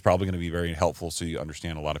I think it's probably going to be very helpful so you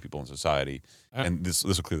understand a lot of people in society. And this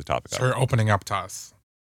will clear the topic So up. you're opening up to us.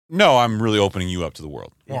 No, I'm really opening you up to the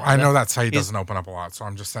world. Well, Yeah, I know that site doesn't open up a lot, so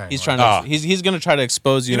I'm just saying. He's like, trying to. He's going to try to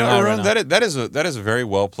expose you. You know, and I Arun, right now. that is a very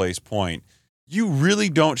well placed point. You really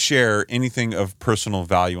don't share anything of personal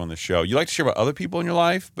value on the show. You like to share about other people in your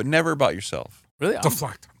life, but never about yourself. Really?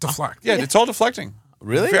 deflect. Yeah, it's all deflecting.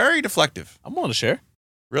 Really? Very deflective. I'm willing to share.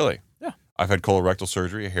 Really? Yeah. I've had colorectal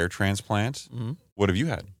surgery, a hair transplant. Mm-hmm. What have you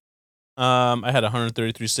had? I had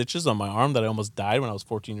 133 stitches on my arm that I almost died when I was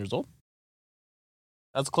 14 years old.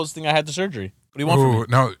 That's the closest thing I had to surgery. What do you want from me?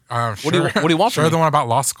 No, What do you want from Share me? the one about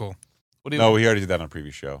law school. What do you? No, we already did that on a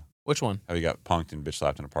previous show. Which one? How you got punked and bitch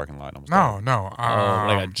slapped in a parking lot. And almost No. When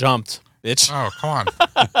I got jumped, bitch. Oh, come on.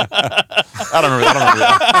 I don't remember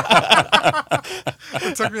that.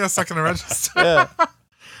 It took me a second to register. Yeah.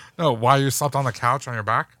 No, why you slept on the couch on your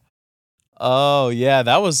back? Oh yeah,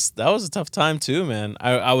 that was a tough time too, man.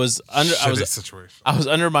 I was Shitty situation. I was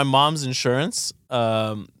under my mom's insurance,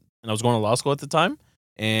 and I was going to law school at the time,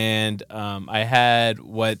 and I had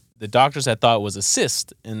what the doctors had thought was a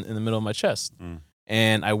cyst in the middle of my chest,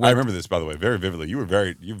 and I went. I remember this, by the way, very vividly. You were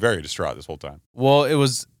very distraught this whole time. Well, it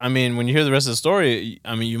was. I mean, when you hear the rest of the story,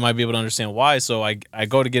 I mean, you might be able to understand why. So I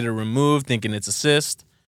go to get it removed, thinking it's a cyst.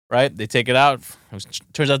 Right? They take it out.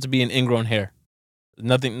 Turns out to be an ingrown hair.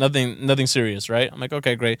 Nothing serious, right? I'm like,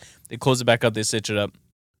 okay, great. They close it back up. They stitch it up.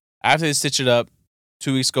 After they stitch it up,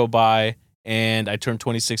 2 weeks go by, and I turn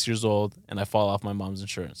 26 years old, and I fall off my mom's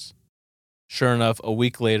insurance. Sure enough, a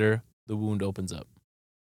week later, the wound opens up,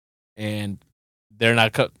 and they're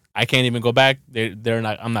not. I can't even go back. They're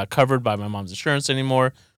not. I'm not covered by my mom's insurance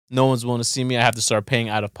anymore. No one's willing to see me. I have to start paying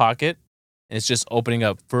out of pocket, and it's just opening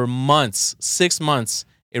up for months. 6 months.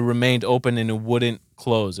 It remained open and it wouldn't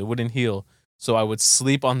close. It wouldn't heal. So I would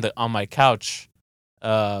sleep on my couch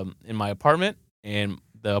in my apartment, and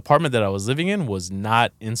the apartment that I was living in was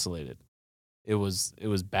not insulated. It was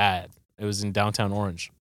bad. It was in downtown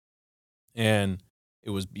Orange, and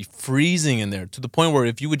it was be freezing in there to the point where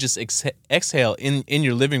if you would just exhale in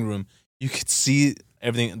your living room, you could see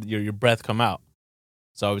everything, your breath come out.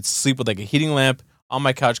 So I would sleep with like a heating lamp on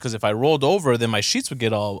my couch because if I rolled over, then my sheets would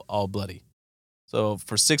get all bloody. So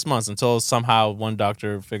for 6 months until somehow one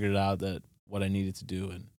doctor figured out that what I needed to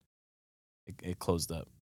do, and it closed up.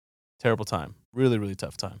 Terrible time. Really, really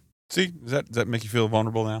tough time. See, does that make you feel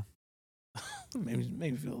vulnerable now? Maybe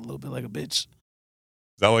me feel a little bit like a bitch.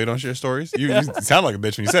 Is that why you don't share stories? You sound like a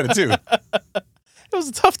bitch when you said it too. It was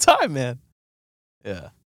a tough time, man. Yeah.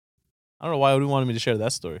 I don't know why you wanted me to share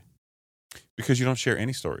that story. Because you don't share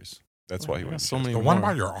any stories. That's why he went. So many. The one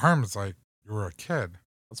about your arms, like you were a kid.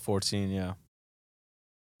 That's 14, yeah.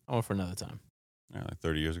 I went for another time. Yeah, like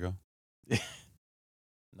 30 years ago.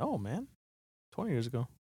 No, man. 20 years ago.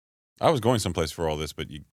 I was going someplace for all this, but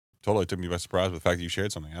you totally took me by surprise with the fact that you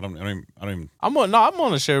shared something. I don't even. I'm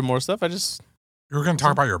going to share more stuff. You were going to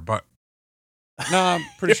talk about your butt. No, I'm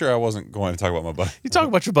pretty sure I wasn't going to talk about my butt. You talk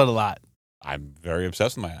about your butt a lot. I'm very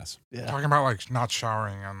obsessed with my ass. Yeah. Talking about like not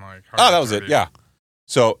showering and like. Oh, that was it. Yeah.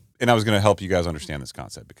 So, and I was going to help you guys understand this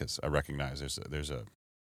concept because I recognize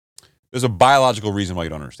there's a biological reason why you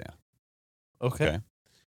don't understand. Okay.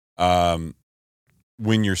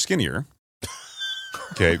 When you're skinnier,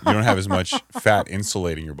 okay, you don't have as much fat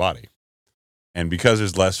insulating your body. And because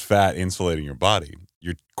there's less fat insulating your body,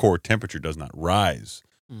 your core temperature does not rise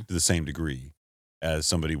to the same degree as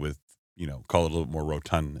somebody with, call it a little more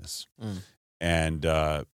rotundness. And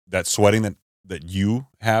that sweating that you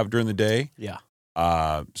have during the day,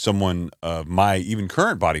 someone of my even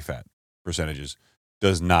current body fat percentages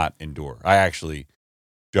does not endure. I actually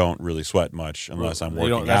don't really sweat much unless I'm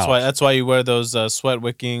working out. That's why you wear those sweat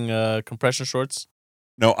wicking compression shorts?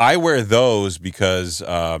 No, I wear those because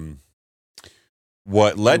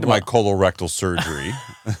what led to my colorectal surgery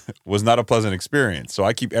was not a pleasant experience. So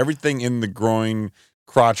I keep everything in the groin,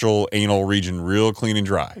 crotchal, anal region real clean and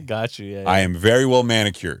dry. Got you, yeah. I am very well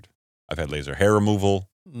manicured. I've had laser hair removal.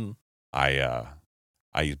 I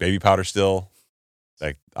use baby powder still.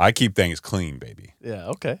 Like I keep things clean, baby. Yeah,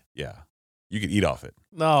 okay. Yeah. You could eat off it.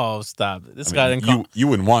 No, stop it. You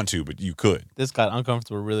wouldn't want to, but you could. This got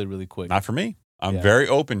uncomfortable really, really quick. Not for me. I'm very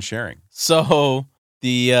open sharing. So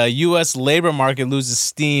the U.S. labor market loses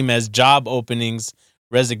steam as job openings,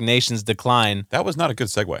 resignations decline. That was not a good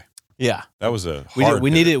segue. Yeah, that was a we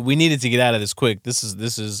needed to get out of this quick. This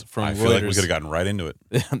is from Reuters. I feel like we could have gotten right into it.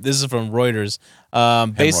 This is from Reuters.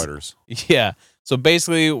 Reuters. Yeah. So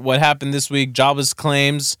basically, what happened this week? Jobless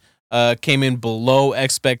claims came in below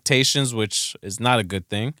expectations, which is not a good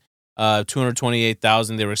thing.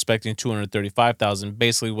 228,000. They were expecting 235,000.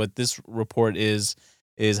 Basically, what this report is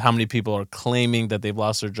how many people are claiming that they've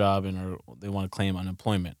lost their job and they want to claim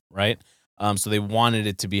unemployment, right? So they wanted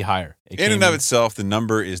it to be higher. In and of itself, the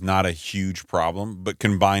number is not a huge problem, but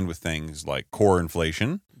combined with things like core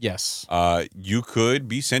inflation, yes, you could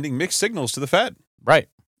be sending mixed signals to the Fed. Right,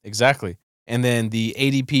 exactly. And then the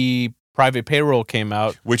ADP private payroll came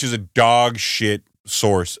out, which is a dog shit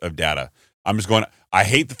source of data. I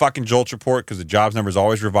hate the fucking JOLTS report because the jobs number is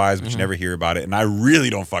always revised, but you never hear about it. And I really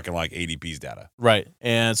don't fucking like ADP's data. Right.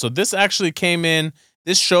 And so this actually came in.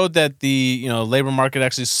 This showed that the labor market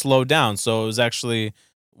actually slowed down. So it was actually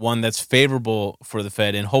one that's favorable for the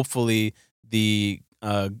Fed. And hopefully the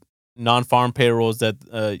non-farm payrolls that,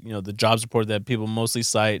 the jobs report that people mostly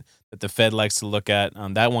cite that the Fed likes to look at,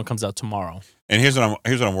 that one comes out tomorrow. And here's what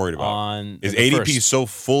I'm worried about. Is ADP so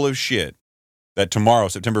full of shit that tomorrow,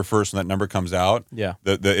 September 1st, when that number comes out,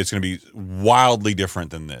 it's going to be wildly different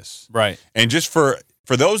than this. Right. And just for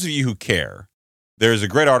those of you who care, there's a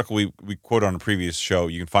great article we quoted on a previous show.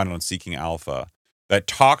 You can find it on Seeking Alpha that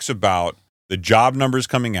talks about the job numbers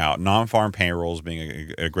coming out, non-farm payrolls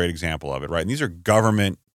being a great example of it, right? And these are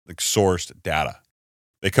government sourced data.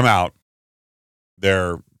 They come out.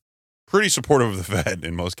 They're pretty supportive of the Fed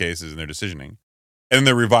in most cases in their decisioning. And then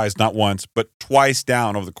they're revised not once, but twice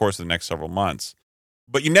down over the course of the next several months.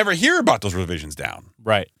 But you never hear about those revisions down.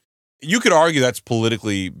 Right. You could argue that's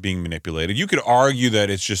politically being manipulated. You could argue that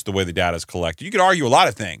it's just the way the data is collected. You could argue a lot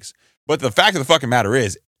of things. But the fact of the fucking matter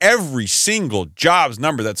is, every single jobs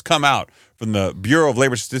number that's come out from the Bureau of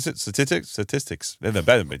Labor Statistics. Get it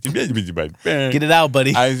out,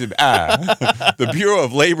 buddy. The Bureau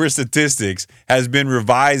of Labor Statistics has been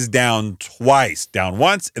revised down twice. Down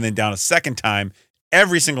once and then down a second time.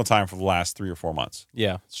 Every single time for the last 3 or 4 months.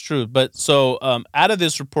 Yeah, it's true. But so out of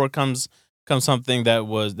this report comes something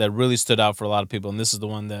that really stood out for a lot of people, and this is the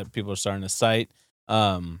one that people are starting to cite.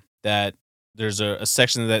 That there's a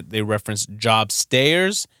section that they reference job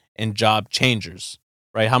stayers and job changers,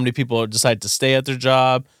 right? How many people decide to stay at their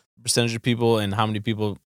job, percentage of people, and how many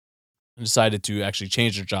people decided to actually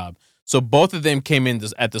change their job. So both of them came in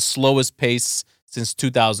at the slowest pace since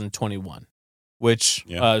 2021, which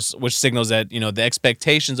signals that the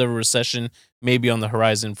expectations of a recession may be on the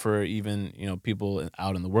horizon for even people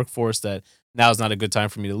out in the workforce. That now is not a good time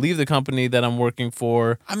for me to leave the company that I'm working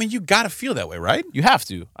for. I mean, you got to feel that way, right? You have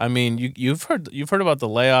to. I mean, you've heard about the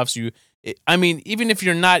layoffs. Even if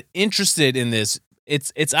you're not interested in this,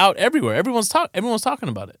 it's out everywhere. Everyone's talking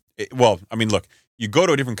about it. Well, I mean, look, you go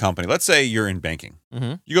to a different company. Let's say you're in banking.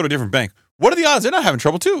 Mm-hmm. You go to a different bank. What are the odds they're not having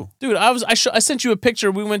trouble too? Dude, I sent you a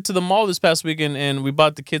picture. We went to the mall this past weekend and we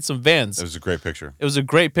bought the kids some Vans. It was a great picture. It was a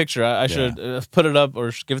great picture. I should put it up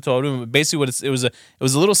or give it to all of them. But basically, it was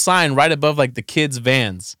a little sign right above like the kids'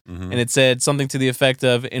 Vans, and it said something to the effect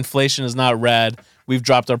of "Inflation is not rad. We've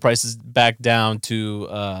dropped our prices back down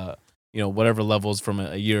to whatever levels from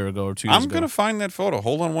a year ago or 2 years ago." I'm gonna find that photo.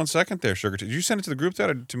 Hold on one second there, Sugar. Did you send it to the group chat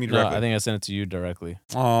or to me directly? No, I think I sent it to you directly.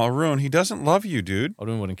 Oh, Arun, he doesn't love you, dude.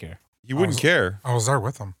 Arun wouldn't care. He wouldn't care. I was there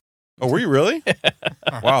with him. Oh, were you really?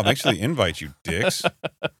 Wow, thanks for the invite, you dicks.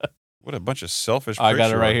 What a bunch of selfish pricks. I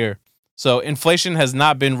got it right here. So inflation has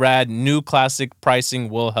not been rad. New classic pricing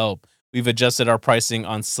will help. We've adjusted our pricing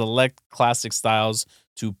on select classic styles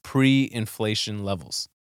to pre-inflation levels.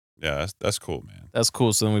 Yeah, that's cool, man. That's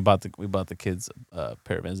cool. So then we bought the kids a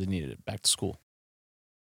pair of Vans. They needed it back to school.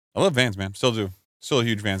 I love Vans, man. Still do. Still a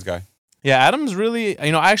huge Vans guy. Yeah, Adam's really, I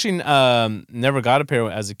actually never got a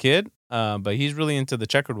pair as a kid, but he's really into the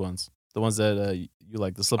checkered ones, the ones that you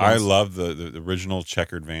like, the slip-ons. I love the original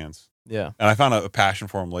checkered Vans. Yeah. And I found a passion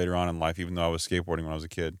for them later on in life, even though I was skateboarding when I was a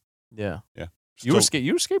kid. Yeah. Yeah. You were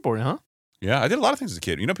skateboarding, huh? Yeah, I did a lot of things as a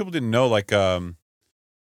kid. People didn't know, like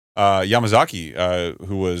Yamazaki,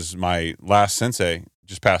 who was my last sensei,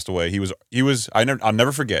 just passed away. I'll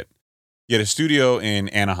never forget. He had a studio in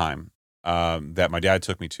Anaheim that my dad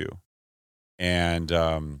took me to. And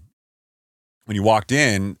when you walked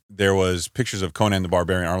in, there was pictures of Conan the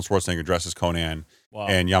Barbarian, Arnold Schwarzenegger dressed as Conan,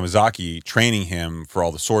 and Yamazaki training him for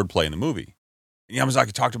all the swordplay in the movie. And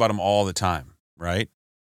Yamazaki talked about him all the time, right?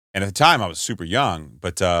 And at the time, I was super young,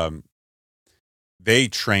 but they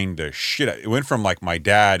trained the shit. It went from like my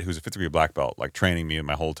dad, who's a 5th degree black belt, like training me in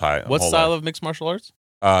my whole time. What style of mixed martial arts?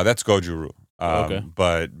 That's Goju-Ryu. Okay.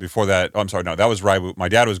 But before that, I'm sorry, no, that was Raibu. My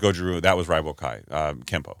dad was Goju-Ryu. That was Raibu Kai,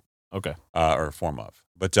 Kempo. Okay. Or form of.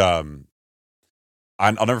 But I'll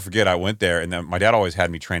never forget, I went there, and then my dad always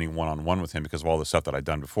had me training one-on-one with him because of all the stuff that I'd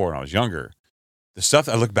done before when I was younger. The stuff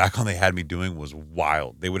that I look back on they had me doing was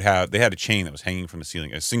wild. They had a chain that was hanging from the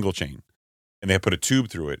ceiling, a single chain, and they had put a tube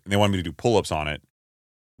through it, and they wanted me to do pull-ups on it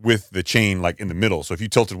with the chain like in the middle. So if you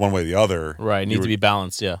tilted one way or the other. Right, to be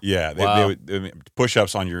balanced, yeah. Yeah, they would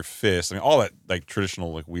push-ups on your fist. I mean, all that like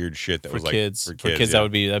traditional like weird shit that for was like kids. For kids, yeah.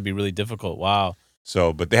 that'd be really difficult. Wow.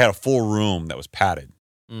 So, but they had a full room that was padded.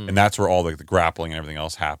 And that's where all the grappling and everything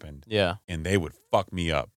else happened. Yeah. And they would fuck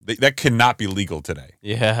me up. That cannot be legal today.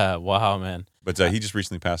 Yeah. Wow, man. But he just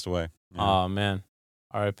recently passed away. Yeah. Oh, man.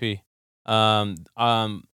 R.I.P.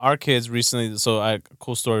 Our kids recently, a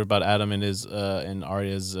cool story about Adam and his and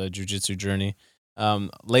Arya's jiu-jitsu journey.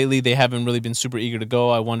 Lately, they haven't really been super eager to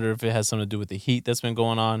go. I wonder if it has something to do with the heat that's been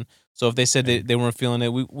going on. So if they said they weren't feeling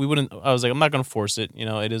it, we wouldn't. I was like, I'm not going to force it.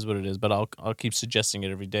 It is what it is. But I'll keep suggesting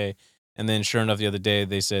it every day. And then, sure enough, the other day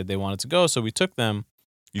they said they wanted to go, so we took them.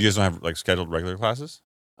 You guys don't have like scheduled regular classes?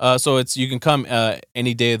 So you can come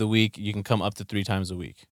any day of the week. You can come up to 3 times a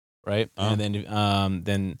week, right? And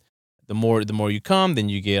then the more you come, then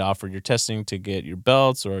you get offered your testing to get your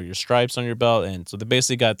belts or your stripes on your belt. And so they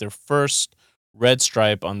basically got their first red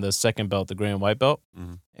stripe on the second belt, the gray and white belt,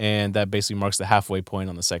 and that basically marks the halfway point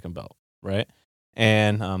on the second belt, right?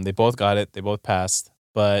 And they both got it. They both passed,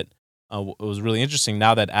 but it was really interesting.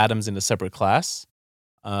 Now that Adam's in a separate class,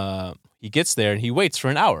 he gets there and he waits for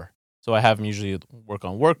an hour. So I have him usually work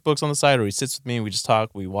on workbooks on the side, or he sits with me and we just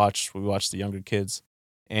talk. We watch the younger kids.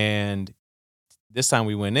 And this time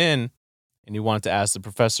we went in and he wanted to ask the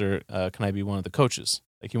professor, can I be one of the coaches?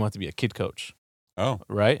 Like he wanted to be a kid coach. Oh.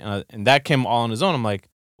 Right? And that came all on his own. I'm like,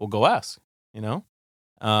 well, go ask, He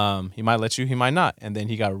might let you, he might not. And then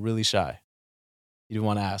he got really shy. He didn't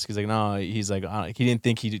want to ask. He's like, no. He's like, he didn't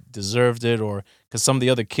think he deserved it, or because some of the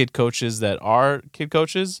other kid coaches that are kid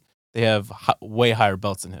coaches, they have way higher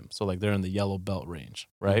belts than him. So like they're in the yellow belt range,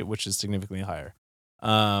 right, which is significantly higher.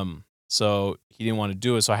 So he didn't want to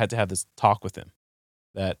do it. So I had to have this talk with him.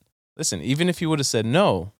 That listen, even if he would have said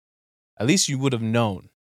no, at least you would have known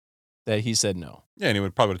that he said no. Yeah, and he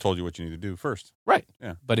would probably have told you what you need to do first. Right.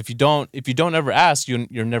 Yeah. But if you don't ever ask,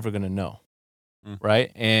 you're never gonna know.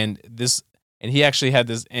 right? And he actually had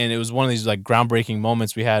this, and it was one of these like groundbreaking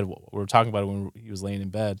moments we had. We were talking about it when he was laying in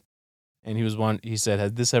bed, and he said,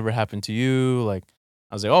 "Has this ever happened to you?" Like,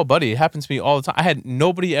 I was like, "Oh, buddy, it happens to me all the time." I had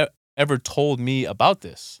nobody ever told me about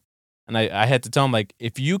this, and I had to tell him, like,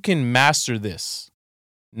 if you can master this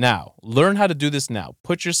now, learn how to do this now,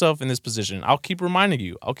 put yourself in this position. I'll keep reminding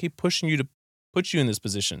you. I'll keep pushing you to put you in this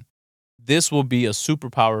position. This will be a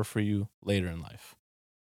superpower for you later in life.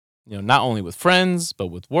 Not only with friends, but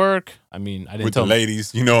with work. I mean, I didn't with tell the him.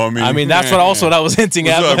 ladies, you know what I mean? I mean, that's what I was hinting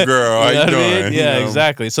at. What's up, girl? How you what I mean? doing? Yeah,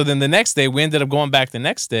 exactly. So then the next day, we ended up going back the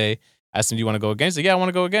next day. Asked him, "Do you want to go again?" He said, "Yeah, I want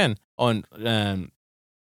to go again." The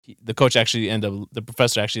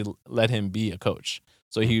professor actually let him be a coach.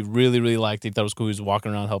 So he really, really liked it. He thought it was cool. He was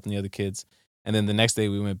walking around helping the other kids. And then the next day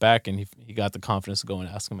we went back and he got the confidence to go and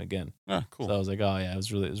ask him again. Ah, cool. So I was like, oh yeah, it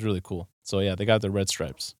was really cool. So yeah, they got their red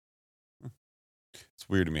stripes. It's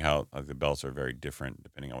weird to me how the belts are very different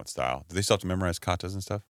depending on what style. Do they still have to memorize katas and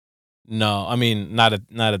stuff? No, I mean not at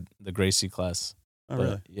the Gracie class. Oh, but,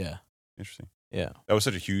 really? Yeah. Interesting. Yeah. That was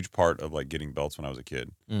such a huge part of like getting belts when I was a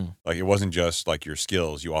kid. Mm. Like it wasn't just like your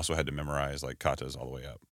skills; you also had to memorize like katas all the way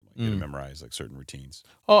up. Like, you had to memorize like certain routines.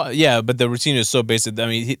 Oh yeah, but the routine is so basic. I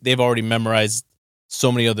mean, they've already memorized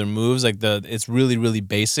so many other moves. Like it's really, really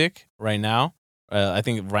basic right now. I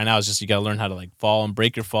think right now it's just you got to learn how to like fall and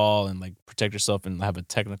break your fall and like protect yourself and have a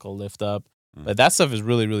technical lift up. But that stuff is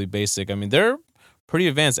really, really basic. I mean, they're pretty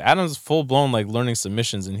advanced. Adam's full blown like learning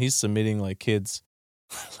submissions, and he's submitting like kids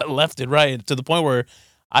left and right to the point where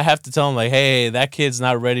I have to tell him like, hey, that kid's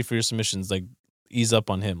not ready for your submissions. Like, ease up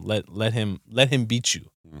on him. Let him beat you.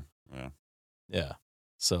 Yeah. Yeah.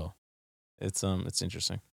 So it's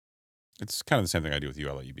interesting. It's kind of the same thing I do with you.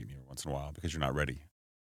 I let you beat me every once in a while because you're not ready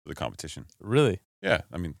for the competition. Really? Yeah.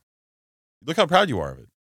 I mean, look how proud you are of it.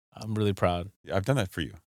 I'm really proud. Yeah, I've done that for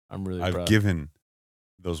you. I'm really I've proud. given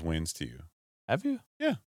those wins to you. Have you?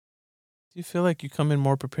 Yeah. Do you feel like you come in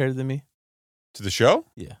more prepared than me? To the show?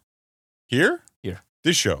 Yeah. Here? Here.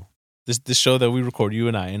 This show? This show that we record, you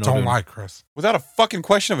and I. Don't lie, Chris. Without a fucking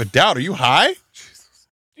question of a doubt. Are you high? Jesus.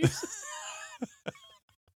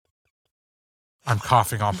 I'm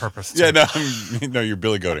coughing on purpose. Yeah, no, no, you're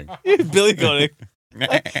Billy Goating. Billy Goating.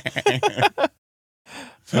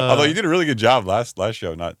 Although you did a really good job last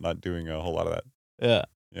show, not doing a whole lot of that. Yeah.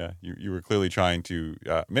 Yeah, you were clearly trying to.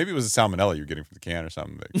 Maybe it was a salmonella you were getting from the can or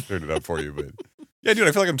something that cleared it up for you. But yeah, dude,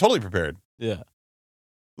 I feel like I'm totally prepared. Yeah.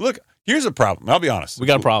 Look, here's a problem. I'll be honest. We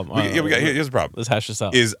got a problem. Here's a problem. Let's hash this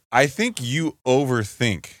out. Is I think you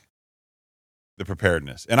overthink the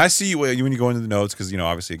preparedness, and I see you when you go into the notes because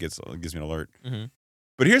obviously it gives me an alert. Mm-hmm.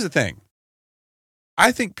 But here's the thing.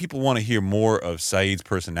 I think people want to hear more of Saeed's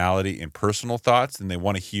personality and personal thoughts than they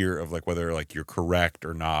want to hear of like whether like you're correct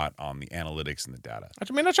or not on the analytics and the data.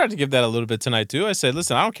 I mean, I tried to give that a little bit tonight too. I said,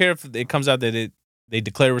 listen, I don't care if it comes out that they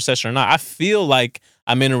declare a recession or not. I feel like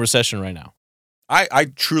I'm in a recession right now. I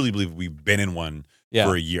truly believe we've been in one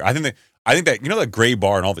for a year. I think that that gray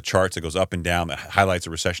bar and all the charts that goes up and down that highlights a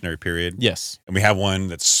recessionary period. Yes. And we have one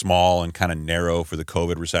that's small and kind of narrow for the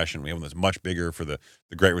COVID recession. We have one that's much bigger for the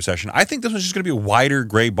Great Recession. I think this one's just going to be a wider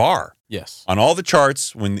gray bar. Yes. On all the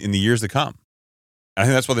charts in the years to come. And I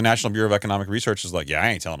think that's why the National Bureau of Economic Research is like, yeah, I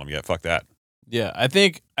ain't telling them yet. Fuck that. Yeah, I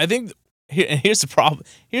think here's the problem.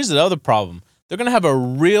 Here's the other problem. They're going to have a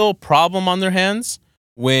real problem on their hands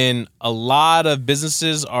when a lot of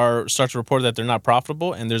businesses start to report that they're not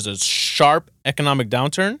profitable and there's a sharp economic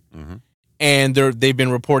downturn, and they've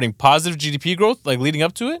been reporting positive GDP growth like leading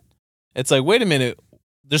up to it. It's like, wait a minute,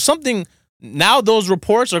 there's something now. Those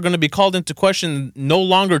reports are going to be called into question, no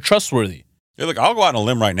longer trustworthy. Yeah, look, I'll go out on a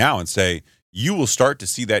limb right now and say you will start to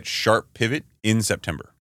see that sharp pivot in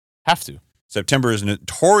September. Have to. September is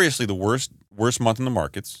notoriously the worst month in the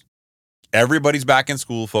markets. Everybody's back in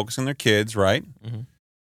school, focusing on their kids, right? Mm-hmm.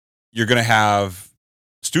 You're going to have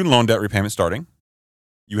student loan debt repayment starting.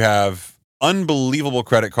 You have unbelievable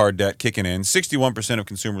credit card debt kicking in. 61% of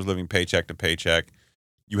consumers living paycheck to paycheck.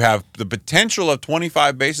 You have the potential of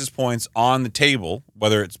 25 basis points on the table,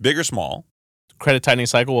 whether it's big or small. Credit tightening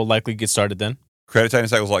cycle will likely get started then. Credit tightening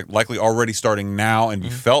cycle is likely already starting now and be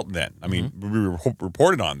felt then. I mean, we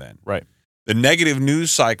reported on then. Right. The negative news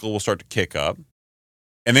cycle will start to kick up.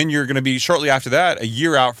 And then you're going to be shortly after that, a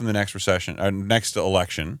year out from the next recession, next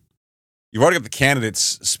election. You've already got the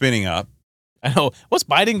candidates spinning up. I know. What's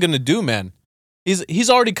Biden going to do, man? He's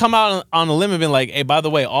already come out on a limb and been like, hey, by the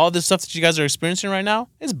way, all this stuff that you guys are experiencing right now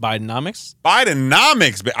is Bidenomics.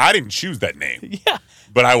 Bidenomics, but I didn't choose that name. Yeah.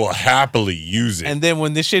 But I will happily use it. And then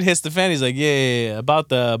when this shit hits the fan, he's like, yeah, about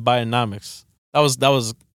the Bidenomics. That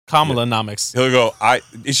was Kamala-nomics. He'll go,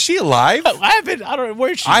 is she alive? I don't know.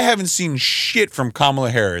 Where is she? I haven't seen shit from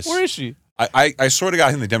Kamala Harris. Where is she? I swear to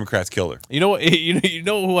God, the Democrats killed her. You know what? You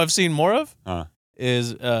know who I've seen more of?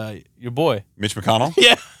 Is your boy. Mitch McConnell?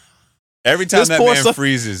 Yeah. Every time that man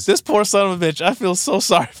freezes. This poor son of a bitch. I feel so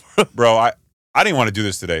sorry for him. Bro, I didn't want to do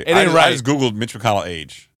this today. It ain't right. I just Googled Mitch McConnell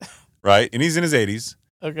age, right? And he's in his 80s.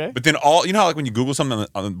 Okay. But then you know how like when you Google something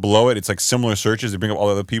below it, it's like similar searches. They bring up all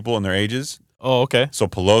the other people and their ages. Oh, okay. So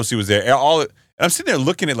Pelosi was there. And I'm sitting there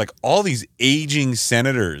looking at like all these aging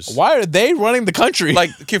senators. Why are they running the country?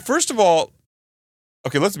 Like, okay, first of all,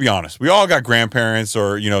 okay, let's be honest. We all got grandparents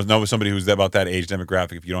or, know somebody who's about that age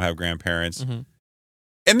demographic if you don't have grandparents. Mm-hmm.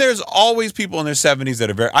 And there's always people in their 70s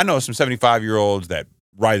that are I know some 75-year-olds that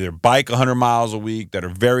ride their bike 100 miles a week, that are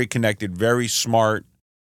very connected, very smart.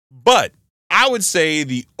 But I would say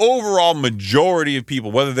the overall majority of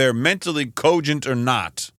people, whether they're mentally cogent or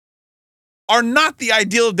not, are not the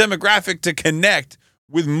ideal demographic to connect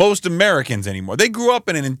with most Americans anymore. They grew up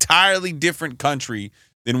in an entirely different country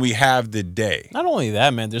than we have today. Not only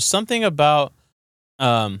that, man, there's something about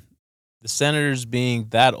the senators being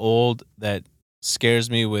that old that scares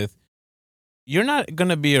me with, you're not going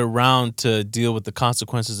to be around to deal with the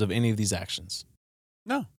consequences of any of these actions.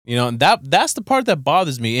 No. And that's the part that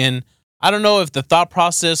bothers me. And I don't know if the thought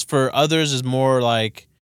process for others is more like,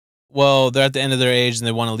 well, they're at the end of their age and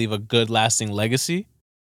they want to leave a good lasting legacy.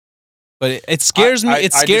 But it scares me.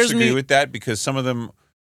 It scares me. I disagree with that because some of them,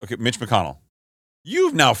 okay, Mitch McConnell,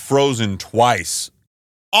 you've now frozen twice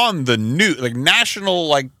on the new, like national,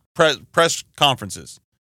 like press conferences.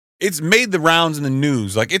 It's made the rounds in the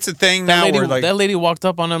news. Like, it's a thing now where, like... That lady walked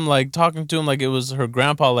up on him, like, talking to him like it was her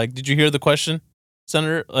grandpa. Like, did you hear the question,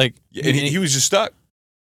 Senator? Like... Yeah, and he was just stuck.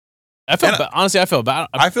 I felt bad. Honestly, I felt bad.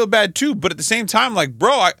 I feel bad, too. But at the same time, like,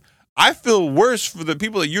 bro, I feel worse for the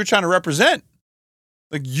people that you're trying to represent.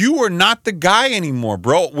 Like, you are not the guy anymore,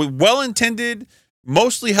 bro. With well-intended,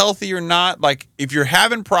 mostly healthy or not, like, if you're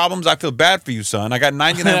having problems, I feel bad for you, son. I got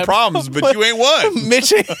 99 problems, but you ain't one.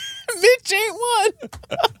 Mitch ain't one.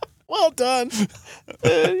 Well done.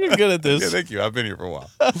 You're good at this. Yeah, thank you. I've been here for a while.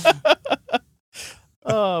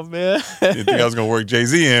 Oh, man. You think I was going to work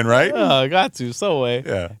Jay-Z in, right? Oh, I got to. So way.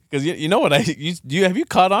 Yeah. Because you know what have you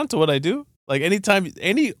caught on to what I do? Like anytime,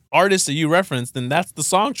 any artist that you reference, then that's the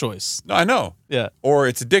song choice. No, I know. Yeah. Or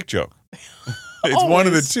it's a dick joke. It's one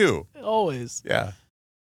of the two. Always. Yeah.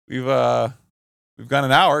 We've gone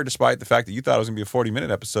an hour despite the fact that you thought it was going to be a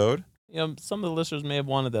 40-minute episode. Some of the listeners may have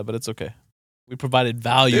wanted that, but it's okay. We provided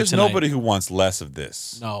value There's tonight. nobody who wants less of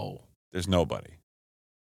this. No. There's nobody.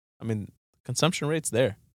 I mean, consumption rate's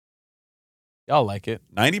there. Y'all like it.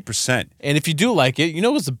 90%. And if you do like it, you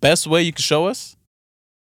know what's the best way you can show us?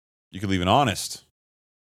 You could leave an honest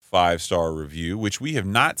 5-star review, which we have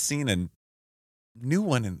not seen a new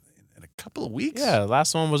one in a couple of weeks. Yeah,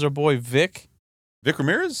 last one was our boy Vic. Vic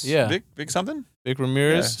Ramirez? Yeah. Vic something? Vic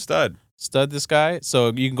Ramirez. Yeah, Stud this guy.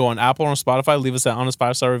 So you can go on Apple or Spotify, leave us that honest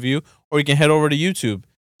 5-star review, or you can head over to YouTube,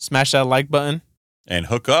 smash that like button. And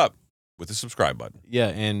hook up with the subscribe button. Yeah,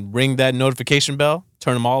 and ring that notification bell.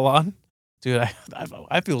 Turn them all on. Dude,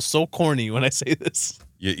 I feel so corny when I say this.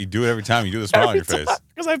 You do it every time. You do the smile on your face.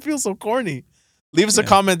 Because I feel so corny. Leave us a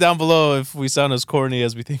comment down below if we sound as corny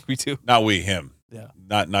as we think we do. Not we, him. Yeah.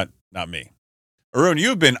 Not me. Arun,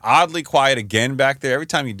 you've been oddly quiet again back there. Every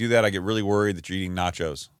time you do that, I get really worried that you're eating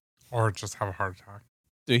nachos. Or just have a heart attack.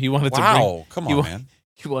 Dude, he wanted Come on, man.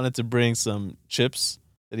 He wanted to bring some chips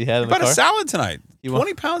that he had in the car. About a salad tonight.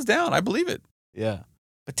 20 pounds down. I believe it. Yeah.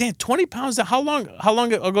 But damn, 20 pounds down. How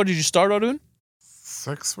long ago did you start, Arun?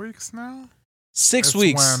 6 weeks now? 6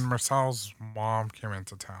 weeks. When Marcel's mom came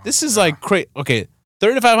into town. This is like crazy. Okay,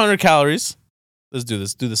 3,500 calories. Let's do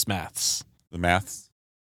this. Do this maths. The maths?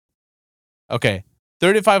 Okay,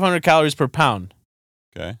 3,500 calories per pound.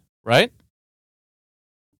 Okay. Right?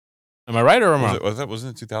 Am I right or am I wrong?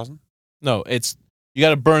 Wasn't it 2,000? No, you got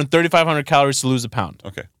to burn 3,500 calories to lose a pound.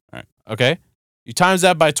 Okay. All right. Okay? You times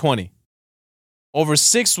that by 20. Over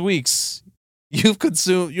 6 weeks,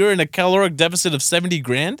 you're in a caloric deficit of 70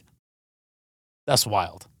 grand? That's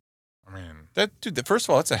wild. I mean, first of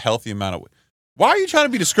all, that's a healthy amount of weight. Why are you trying to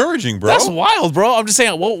be discouraging, bro? That's wild, bro. I'm just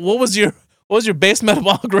saying, what was your base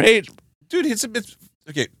metabolic rate? Dude, it's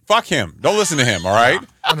okay, fuck him. Don't listen to him, all right?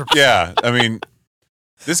 100%. Yeah, I mean,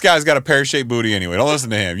 this guy's got a pear-shaped booty anyway. Don't listen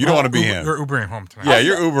to him. You don't want to be him. You're Ubering home tonight. Yeah,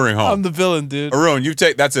 you're Ubering home. I'm the villain, dude. Arun,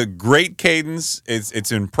 that's a great cadence.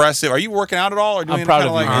 It's impressive. Are you working out at all? Or doing I'm proud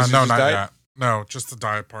of like you. No, not yet. No, just the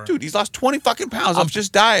diet part. Dude, he's lost 20 fucking pounds off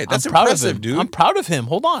just diet. That's impressive, dude. I'm proud of him.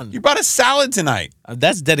 Hold on. You brought a salad tonight.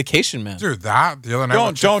 That's dedication, man. Dude, the other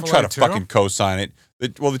night. Don't try to fucking co-sign it.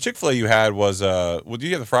 The Chick-fil-A you had was do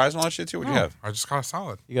you have the fries and all that shit too? What'd you have? I just got a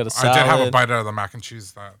salad. You got a salad. I did have a bite out of the mac and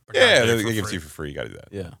cheese that the guy They give it to you for free. You got to do that.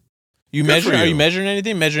 Yeah. Are you measuring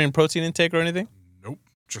anything? Measuring protein intake or anything? Nope.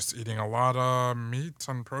 Just eating a lot of meat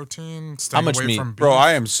and protein. How much meat? From beef. Bro,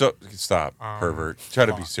 I am so... Stop, pervert. Try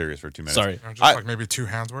to be serious for 2 minutes. Sorry. Just like maybe 2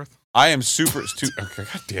 hands worth. I am super... Okay,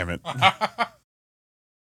 God damn it.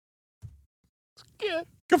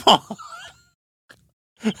 Come on.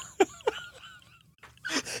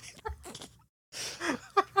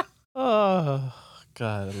 Oh,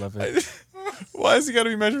 God, I love it. Why has he got to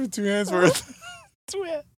be measured with 2 hands worth?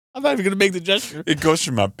 I'm not even going to make the gesture. It goes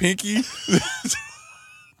from my pinky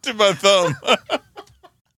to my thumb.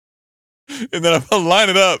 And then I'll line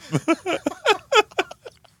it up.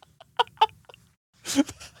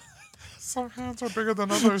 Some hands are bigger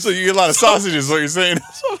than others. So you get a lot of sausages, is what you're saying.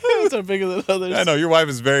 Some hands are bigger than others. I know, your wife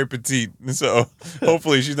is very petite, so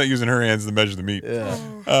hopefully she's not using her hands to measure the meat.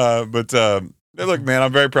 Yeah. But look, man,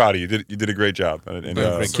 I'm very proud of you. You did a great job.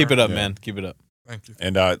 And keep it up, man. Keep it up. Thank you.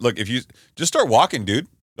 And look, if you just start walking, dude.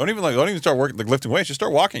 Don't even start working like lifting weights. Just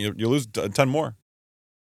start walking. You'll lose a ton more.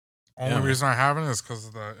 Only reason I haven't is because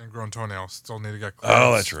of the ingrown toenails. Still need to get clearance.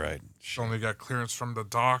 Oh, that's right. Still need to get clearance from the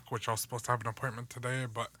doc, which I was supposed to have an appointment today,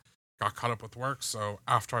 but got caught up with work. So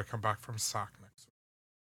after I come back from SAC next week.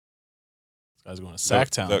 This guy's going to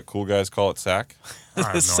Sacktown. That cool guys call it sack.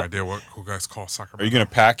 I have no idea what cool guys call Sacramento. Are you going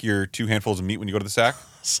to pack your 2 handfuls of meat when you go to the sack?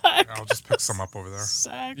 Sack. I'll just pick some up over there.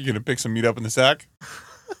 Sack. You going to pick some meat up in the sack?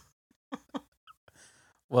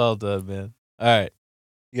 Well done, man. All right.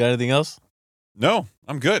 You got anything else? No,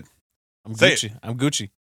 I'm good. I'm Say Gucci. I'm Gucci.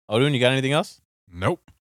 Odin, you got anything else? Nope.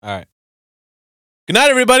 All right. Good night,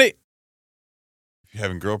 everybody. If you're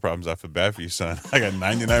having girl problems, I feel bad for you, son. I got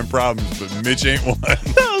 99 problems, but Mitch ain't one.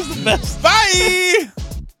 That was the best. Bye!